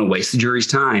to waste the jury's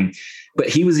time. But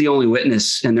he was the only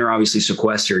witness, and they're obviously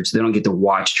sequestered, so they don't get to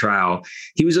watch trial.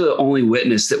 He was the only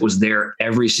witness that was there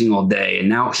every single day. And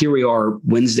now here we are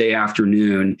Wednesday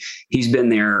afternoon. He's been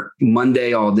there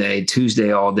Monday all day,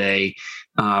 Tuesday all day,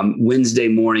 Wednesday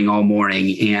morning all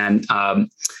morning. And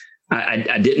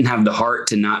I didn't have the heart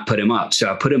to not put him up.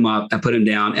 So I put him up, I put him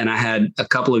down, and I had a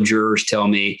couple of jurors tell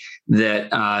me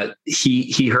that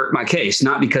he hurt my case,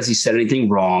 not because he said anything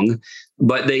wrong,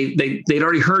 but they'd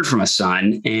already heard from a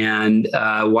son, and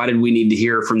why did we need to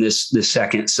hear from this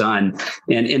second son?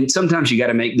 And sometimes you got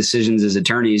to make decisions as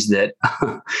attorneys that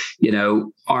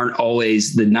aren't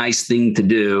always the nice thing to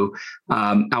do.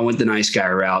 I went the nice guy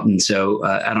route, and so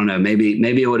I don't know. Maybe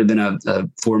it would have been a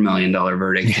 $4 million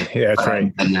verdict. Yeah, that's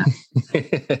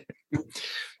right.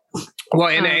 Well,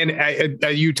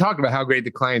 and you talked about how great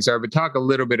the clients are, but talk a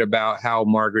little bit about how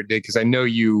Margaret did, because I know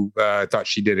you thought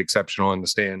she did exceptional on the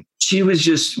stand. She was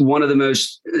just one of the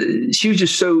most, she was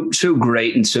just so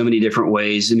great in so many different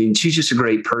ways. I mean, she's just a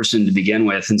great person to begin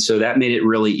with. And so that made it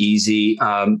really easy,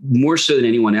 more so than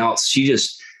anyone else.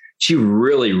 She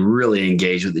really, really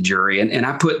engaged with the jury. And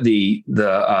I put the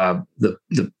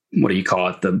what do you call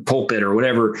it? The pulpit or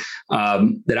whatever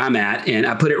that I'm at. And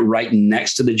I put it right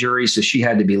next to the jury. So she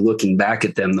had to be looking back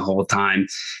at them the whole time.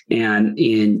 And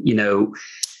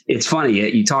it's funny.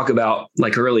 You talk about,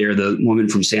 like earlier, the woman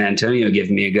from San Antonio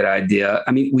giving me a good idea.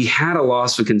 I mean, we had a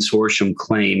loss of consortium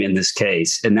claim in this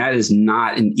case, and that is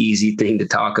not an easy thing to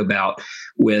talk about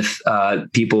with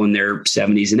people in their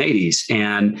 70s and 80s.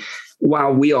 And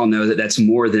while we all know that that's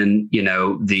more than,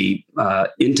 the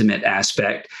intimate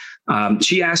aspect,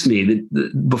 she asked me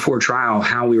before trial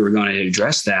how we were going to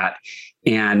address that.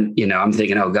 And, I'm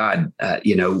thinking, oh God,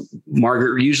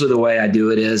 Margaret, usually the way I do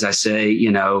it is I say,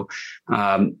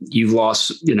 you've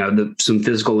lost, some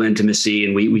physical intimacy,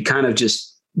 and we kind of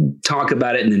just talk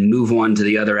about it and then move on to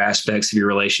the other aspects of your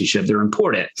relationship that are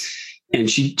important. And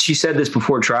she said this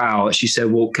before trial. She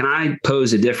said, well, can I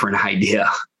pose a different idea?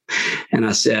 And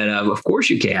I said, of course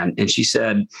you can. And she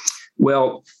said,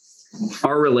 well,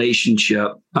 our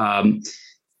relationship,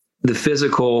 the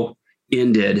physical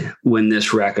ended when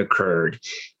this wreck occurred.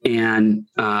 And,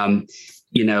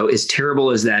 as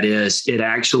terrible as that is, it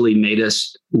actually made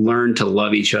us learn to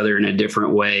love each other in a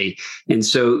different way. And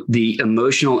so the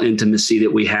emotional intimacy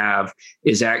that we have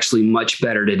is actually much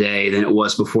better today than it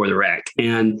was before the wreck.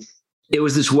 And it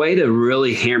was this way to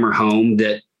really hammer home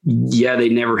that, yeah, they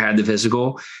never had the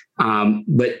physical.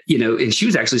 But, and she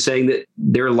was actually saying that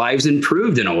their lives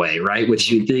improved in a way, right?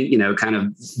 Which you think, kind of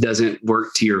doesn't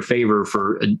work to your favor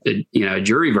for a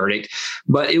jury verdict,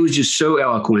 but it was just so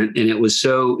eloquent, and it was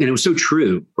so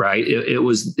true, right? It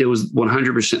was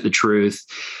 100% the truth.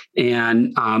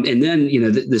 And then,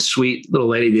 the sweet little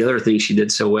lady, the other thing she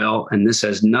did so well, and this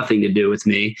has nothing to do with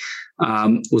me.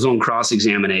 was on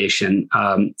cross-examination.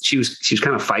 She was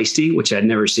kind of feisty, which I'd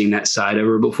never seen that side of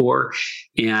her before.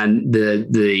 And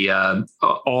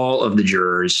all of the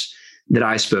jurors that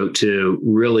I spoke to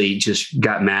really just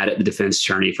got mad at the defense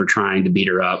attorney for trying to beat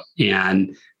her up.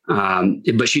 And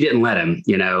but she didn't let him.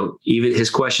 Even his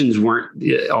questions weren't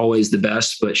always the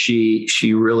best, but she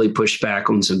really pushed back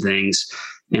on some things,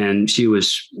 and she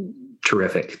was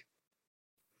terrific.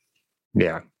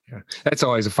 Yeah. That's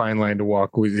always a fine line to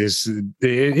walk with.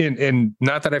 And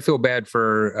not that I feel bad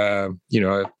for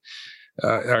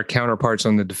our counterparts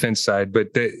on the defense side,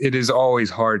 but it is always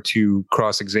hard to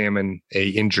cross-examine a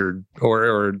injured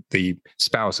or the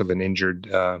spouse of an injured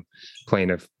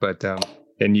plaintiff. But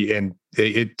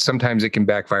sometimes it can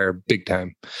backfire big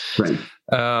time. Right.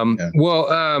 I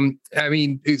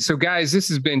mean, so guys, this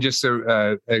has been just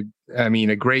a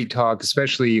great talk,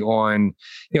 especially on,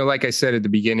 like I said at the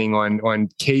beginning, on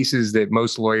cases that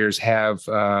most lawyers have,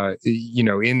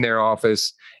 in their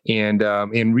office,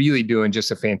 and really doing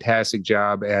just a fantastic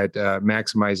job at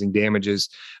maximizing damages.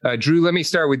 Drew, let me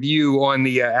start with you on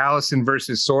the Allison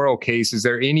versus Sorrell case. Is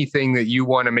there anything that you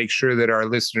want to make sure that our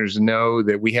listeners know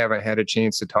that we haven't had a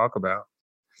chance to talk about?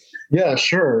 Yeah,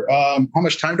 sure. How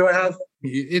much time do I have?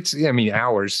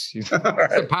 Hours. It's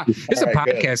Right. It's a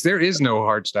podcast. Good. There is no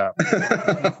hard stop.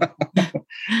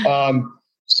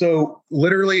 So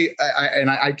literally,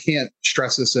 I can't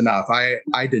stress this enough.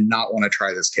 I did not want to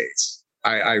try this case.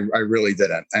 I really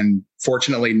didn't. And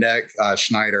fortunately, Nick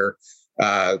Schneider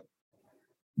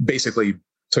basically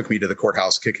took me to the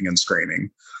courthouse kicking and screaming.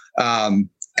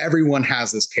 Everyone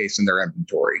has this case in their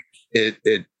inventory. It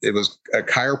was a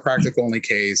chiropractic only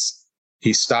case.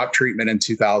 He stopped treatment in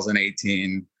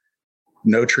 2018,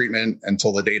 no treatment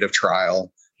until the date of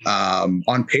trial.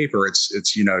 On paper, it's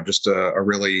just a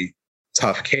really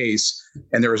tough case,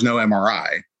 and there was no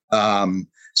MRI. But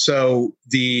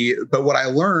what I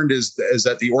learned is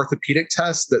that the orthopedic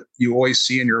tests that you always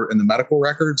see in the medical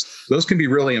records, those can be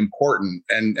really important.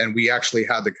 And we actually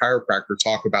had the chiropractor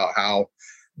talk about how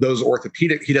those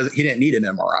orthopedic, he didn't need an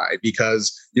MRI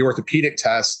because the orthopedic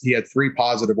test, he had 3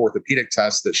 positive orthopedic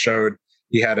tests that showed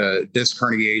he had a disc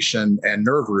herniation and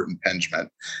nerve root impingement.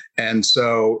 And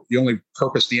so the only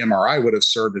purpose the MRI would have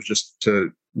served is just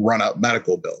to run up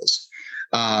medical bills.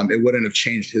 It wouldn't have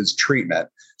changed his treatment.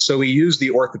 So we used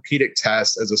the orthopedic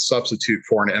test as a substitute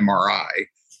for an MRI.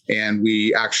 And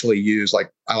we actually use,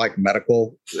 I like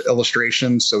medical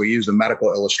illustrations. So we used a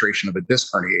medical illustration of a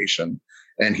disc herniation.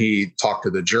 And he talked to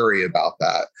the jury about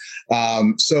that.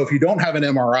 So if you don't have an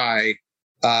MRI,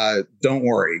 don't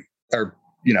worry, or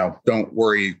don't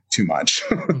worry too much.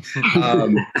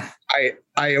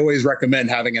 I always recommend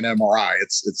having an MRI.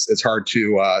 It's hard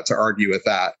to argue with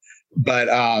that. But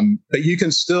you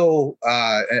can still,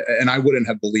 and I wouldn't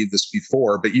have believed this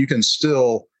before, but you can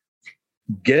still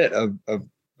get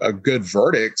a good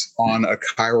verdict on a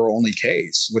chiro only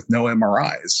case with no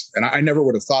MRIs. And I never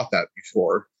would have thought that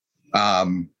before.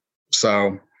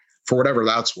 So for whatever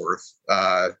that's worth,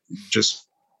 just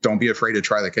don't be afraid to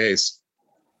try the case.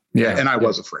 Yeah. And I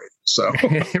was afraid. So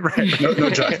right. no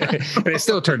judgment. And it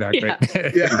still turned out great.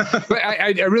 Yeah. But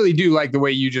I really do like the way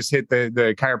you just hit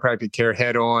the chiropractic care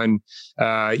head on,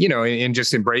 and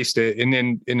just embraced it. And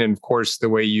then of course the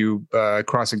way you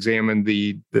cross-examine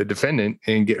the defendant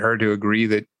and get her to agree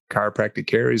that chiropractic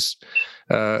care is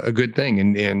a good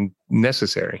thing and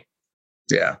necessary.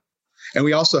 Yeah. And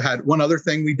we also had one other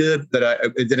thing we did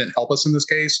that it didn't help us in this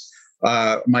case.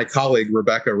 My colleague,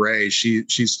 Rebecca Ray,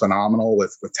 she's phenomenal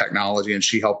with technology, and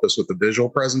she helped us with the visual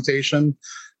presentation.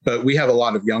 But we have a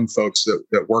lot of young folks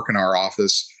that work in our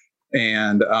office.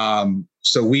 And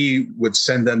so we would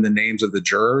send them the names of the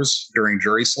jurors during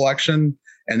jury selection,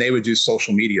 and they would do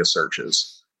social media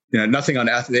searches. Nothing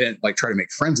unethical. They didn't try to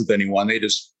make friends with anyone. They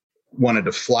just wanted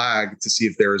to flag to see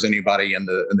if there was anybody in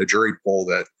the jury pool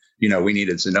that, we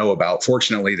needed to know about.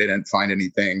 Fortunately, they didn't find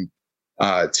anything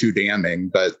too damning,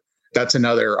 but that's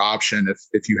another option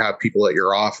if you have people at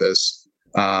your office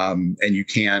and you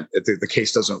can't, if the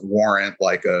case doesn't warrant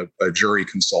a jury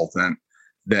consultant,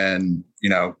 then,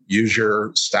 use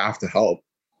your staff to help.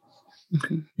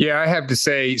 Yeah, I have to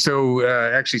say, so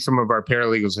actually some of our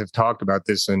paralegals have talked about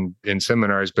this in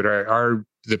seminars, but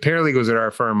the paralegals at our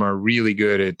firm are really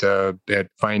good at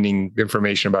finding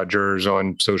information about jurors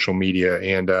on social media,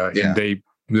 and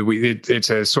it's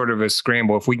a sort of a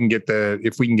scramble. If we can get the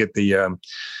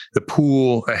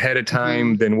pool ahead of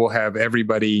time, then we'll have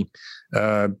everybody,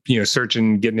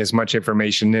 searching, getting as much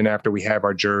information. Then after we have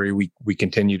our jury, we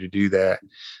continue to do that.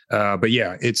 But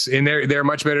yeah, they're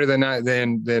much better than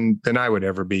I would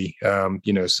ever be.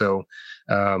 So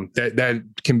that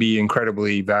can be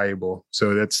incredibly valuable.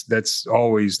 So that's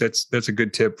a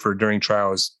good tip for during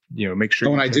trials. Make sure.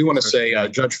 Oh, and I do want to say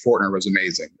Judge Fortner was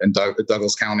amazing, and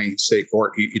Douglas County State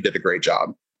Court, he did a great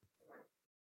job.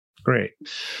 Great.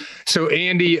 So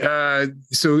Andy,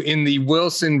 so in the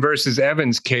Wilson versus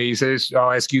Evans case,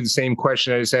 I'll ask you the same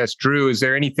question I just asked Drew. Is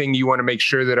there anything you want to make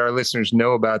sure that our listeners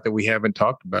know about that we haven't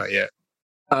talked about yet?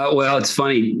 Well, it's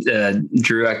funny,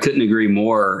 Drew, I couldn't agree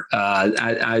more.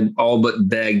 I all but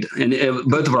begged, and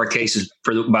both of our cases,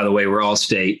 by the way, were all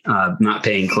state, not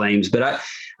paying claims, but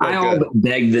I all but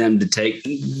begged them to take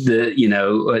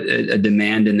a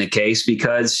demand in the case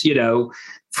because,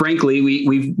 frankly,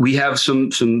 we have some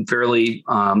fairly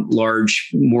large,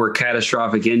 more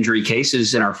catastrophic injury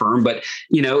cases in our firm. But,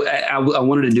 I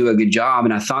wanted to do a good job,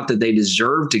 and I thought that they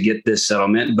deserved to get this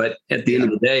settlement. But at the end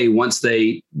of the day, once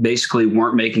they basically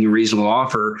weren't making a reasonable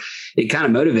offer, it kind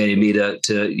of motivated me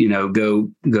to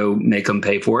go make them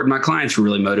pay for it. And my clients were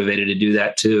really motivated to do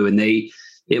that too. And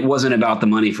it wasn't about the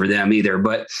money for them either.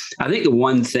 But I think the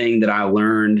one thing that I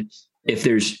learned, if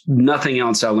there's nothing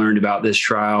else I learned about this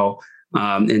trial,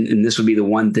 and this would be the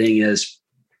one thing, is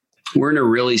we're in a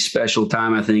really special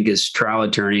time, I think, as trial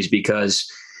attorneys, because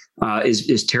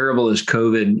as terrible as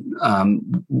COVID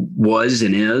was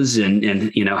and is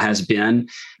and has been,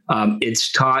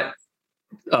 it's taught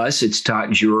us, it's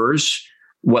taught jurors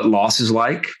what loss is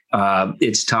like.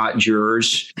 It's taught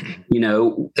jurors,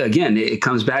 again, it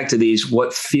comes back to these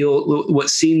what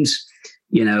seems,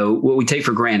 what we take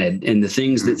for granted, and the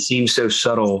things that seem so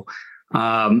subtle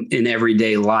in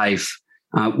everyday life.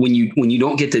 When you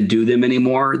don't get to do them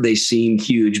anymore, they seem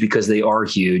huge because they are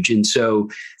huge. And so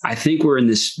I think we're in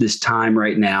this time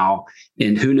right now,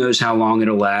 and who knows how long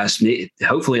it'll last.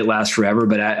 Hopefully it lasts forever,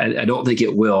 but I don't think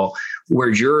it will, where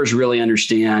jurors really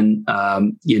understand,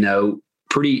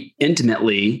 pretty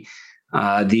intimately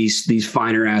these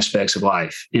finer aspects of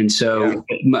life. And so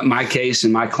my case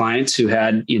and my clients who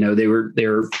had, they were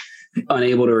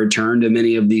unable to return to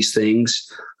many of these things.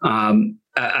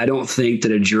 I don't think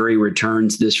that a jury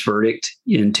returns this verdict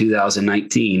in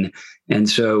 2019. And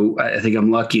so I think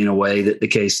I'm lucky in a way that the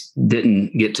case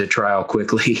didn't get to trial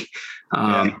quickly.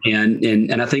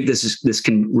 And I think this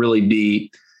can really be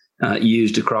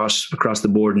used across the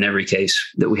board in every case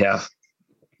that we have.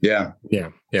 Yeah.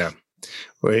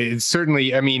 Well, it's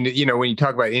certainly, when you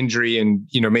talk about injury and,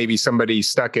 maybe somebody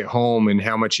stuck at home and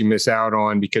how much you miss out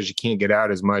on because you can't get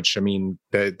out as much.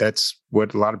 That's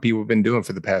what a lot of people have been doing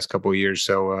for the past couple of years.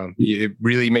 So it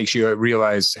really makes you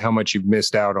realize how much you've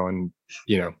missed out on,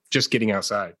 just getting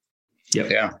outside.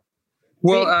 Yep. Yeah.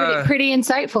 Well, pretty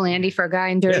insightful, Andy, for a guy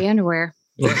in dirty underwear.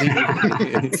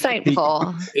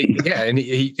 Insightful. And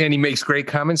he makes great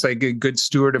comments, like a good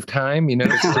steward of time.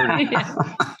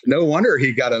 No wonder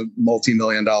he got a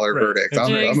multi-million-dollar verdict.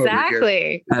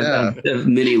 Exactly. I'm over here.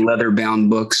 Many leather-bound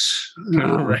books.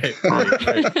 Right.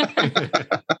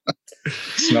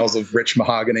 Smells of rich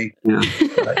mahogany. Yeah.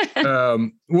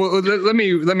 Well, let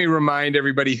me remind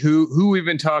everybody who we've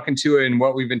been talking to and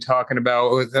what we've been talking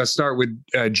about. I'll start with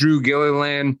Drew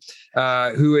Gilliland,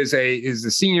 who is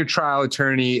the senior trial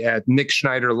attorney at Nick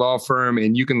Schneider Law Firm,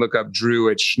 and you can look up Drew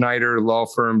at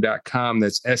SchneiderLawFirm.com.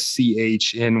 That's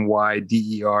SCHNYDER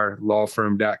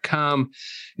lawfirm.com.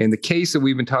 And the case that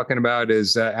we've been talking about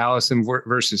is Allison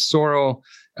versus Sorrell.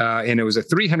 And it was a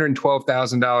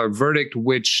 $312,000 verdict,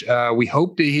 which we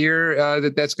hope to hear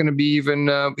that's going to be even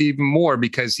more,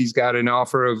 because he's got an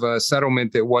offer of a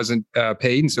settlement that wasn't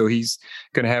paid. And so he's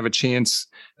going to have a chance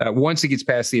once he gets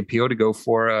past the appeal to go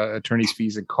for attorney's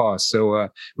fees and costs. So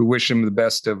we wish him the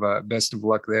best of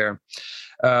luck there.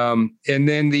 And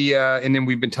then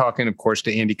we've been talking, of course,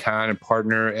 to Andy Conn, a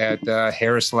partner at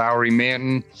Harris Lowry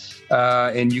Manton.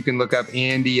 And you can look up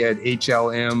Andy at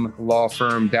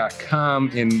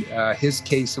HLMlawfirm.com. And his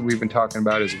case that we've been talking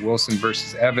about is Wilson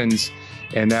versus Evans.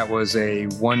 And that was a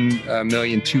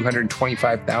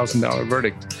 $1,225,000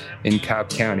 verdict in Cobb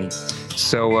County.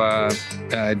 So,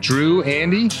 Drew,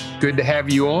 Andy, good to have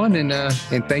you on, and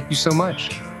thank you so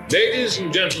much. Ladies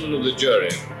and gentlemen of the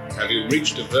jury, have you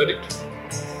reached a verdict?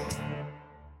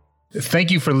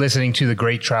 Thank you for listening to the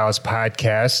Great Trials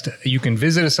Podcast. You can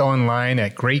visit us online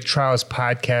at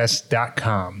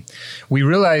greattrialspodcast.com. We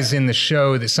realize in the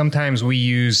show that sometimes we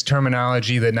use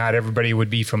terminology that not everybody would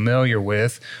be familiar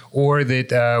with, or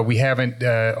that we haven't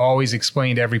always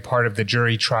explained every part of the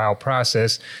jury trial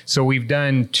process. So we've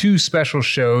done two special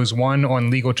shows, one on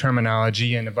legal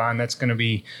terminology, and Yvonne, that's going to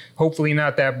be hopefully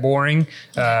not that boring.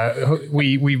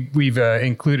 We've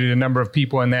included a number of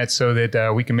people in that so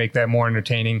that we can make that more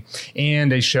entertaining.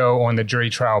 and a show on the jury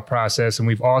trial process. And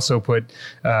we've also put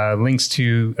links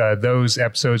to those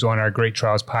episodes on our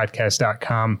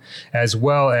greattrialspodcast.com, as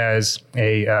well as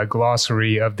a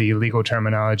glossary of the legal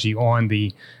terminology on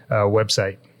the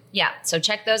website. Yeah, so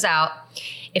check those out.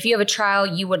 If you have a trial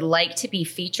you would like to be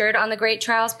featured on the Great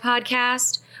Trials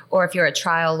podcast, or if you're a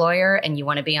trial lawyer and you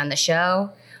want to be on the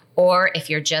show, or if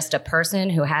you're just a person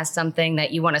who has something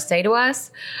that you want to say to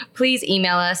us, please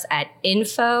email us at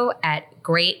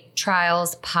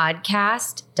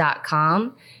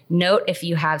info@greattrialspodcast.com. Note, if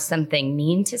you have something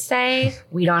mean to say,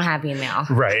 we don't have email.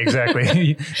 Right,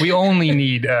 exactly. We only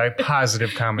need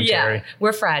positive commentary. Yeah,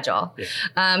 we're fragile.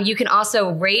 Yeah. You can also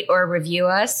rate or review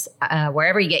us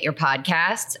wherever you get your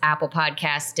podcasts, Apple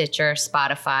Podcasts, Stitcher,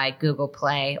 Spotify, Google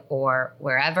Play, or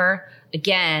wherever.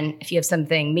 Again, if you have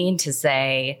something mean to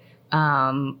say,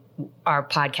 our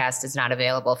podcast is not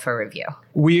available for review.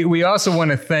 We also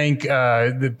want to thank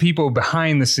the people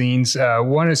behind the scenes.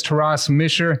 One is Taras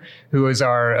Misher, who is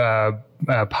our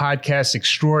podcast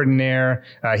extraordinaire.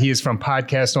 He is from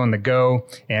Podcast on the Go,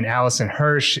 and Allison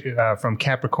Hirsch from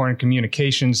Capricorn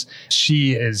Communications.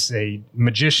 She is a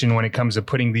magician when it comes to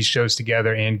putting these shows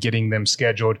together and getting them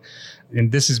scheduled.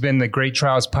 And this has been the Great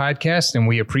Trials Podcast, and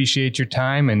we appreciate your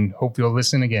time and hope you'll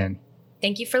listen again.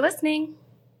 Thank you for listening.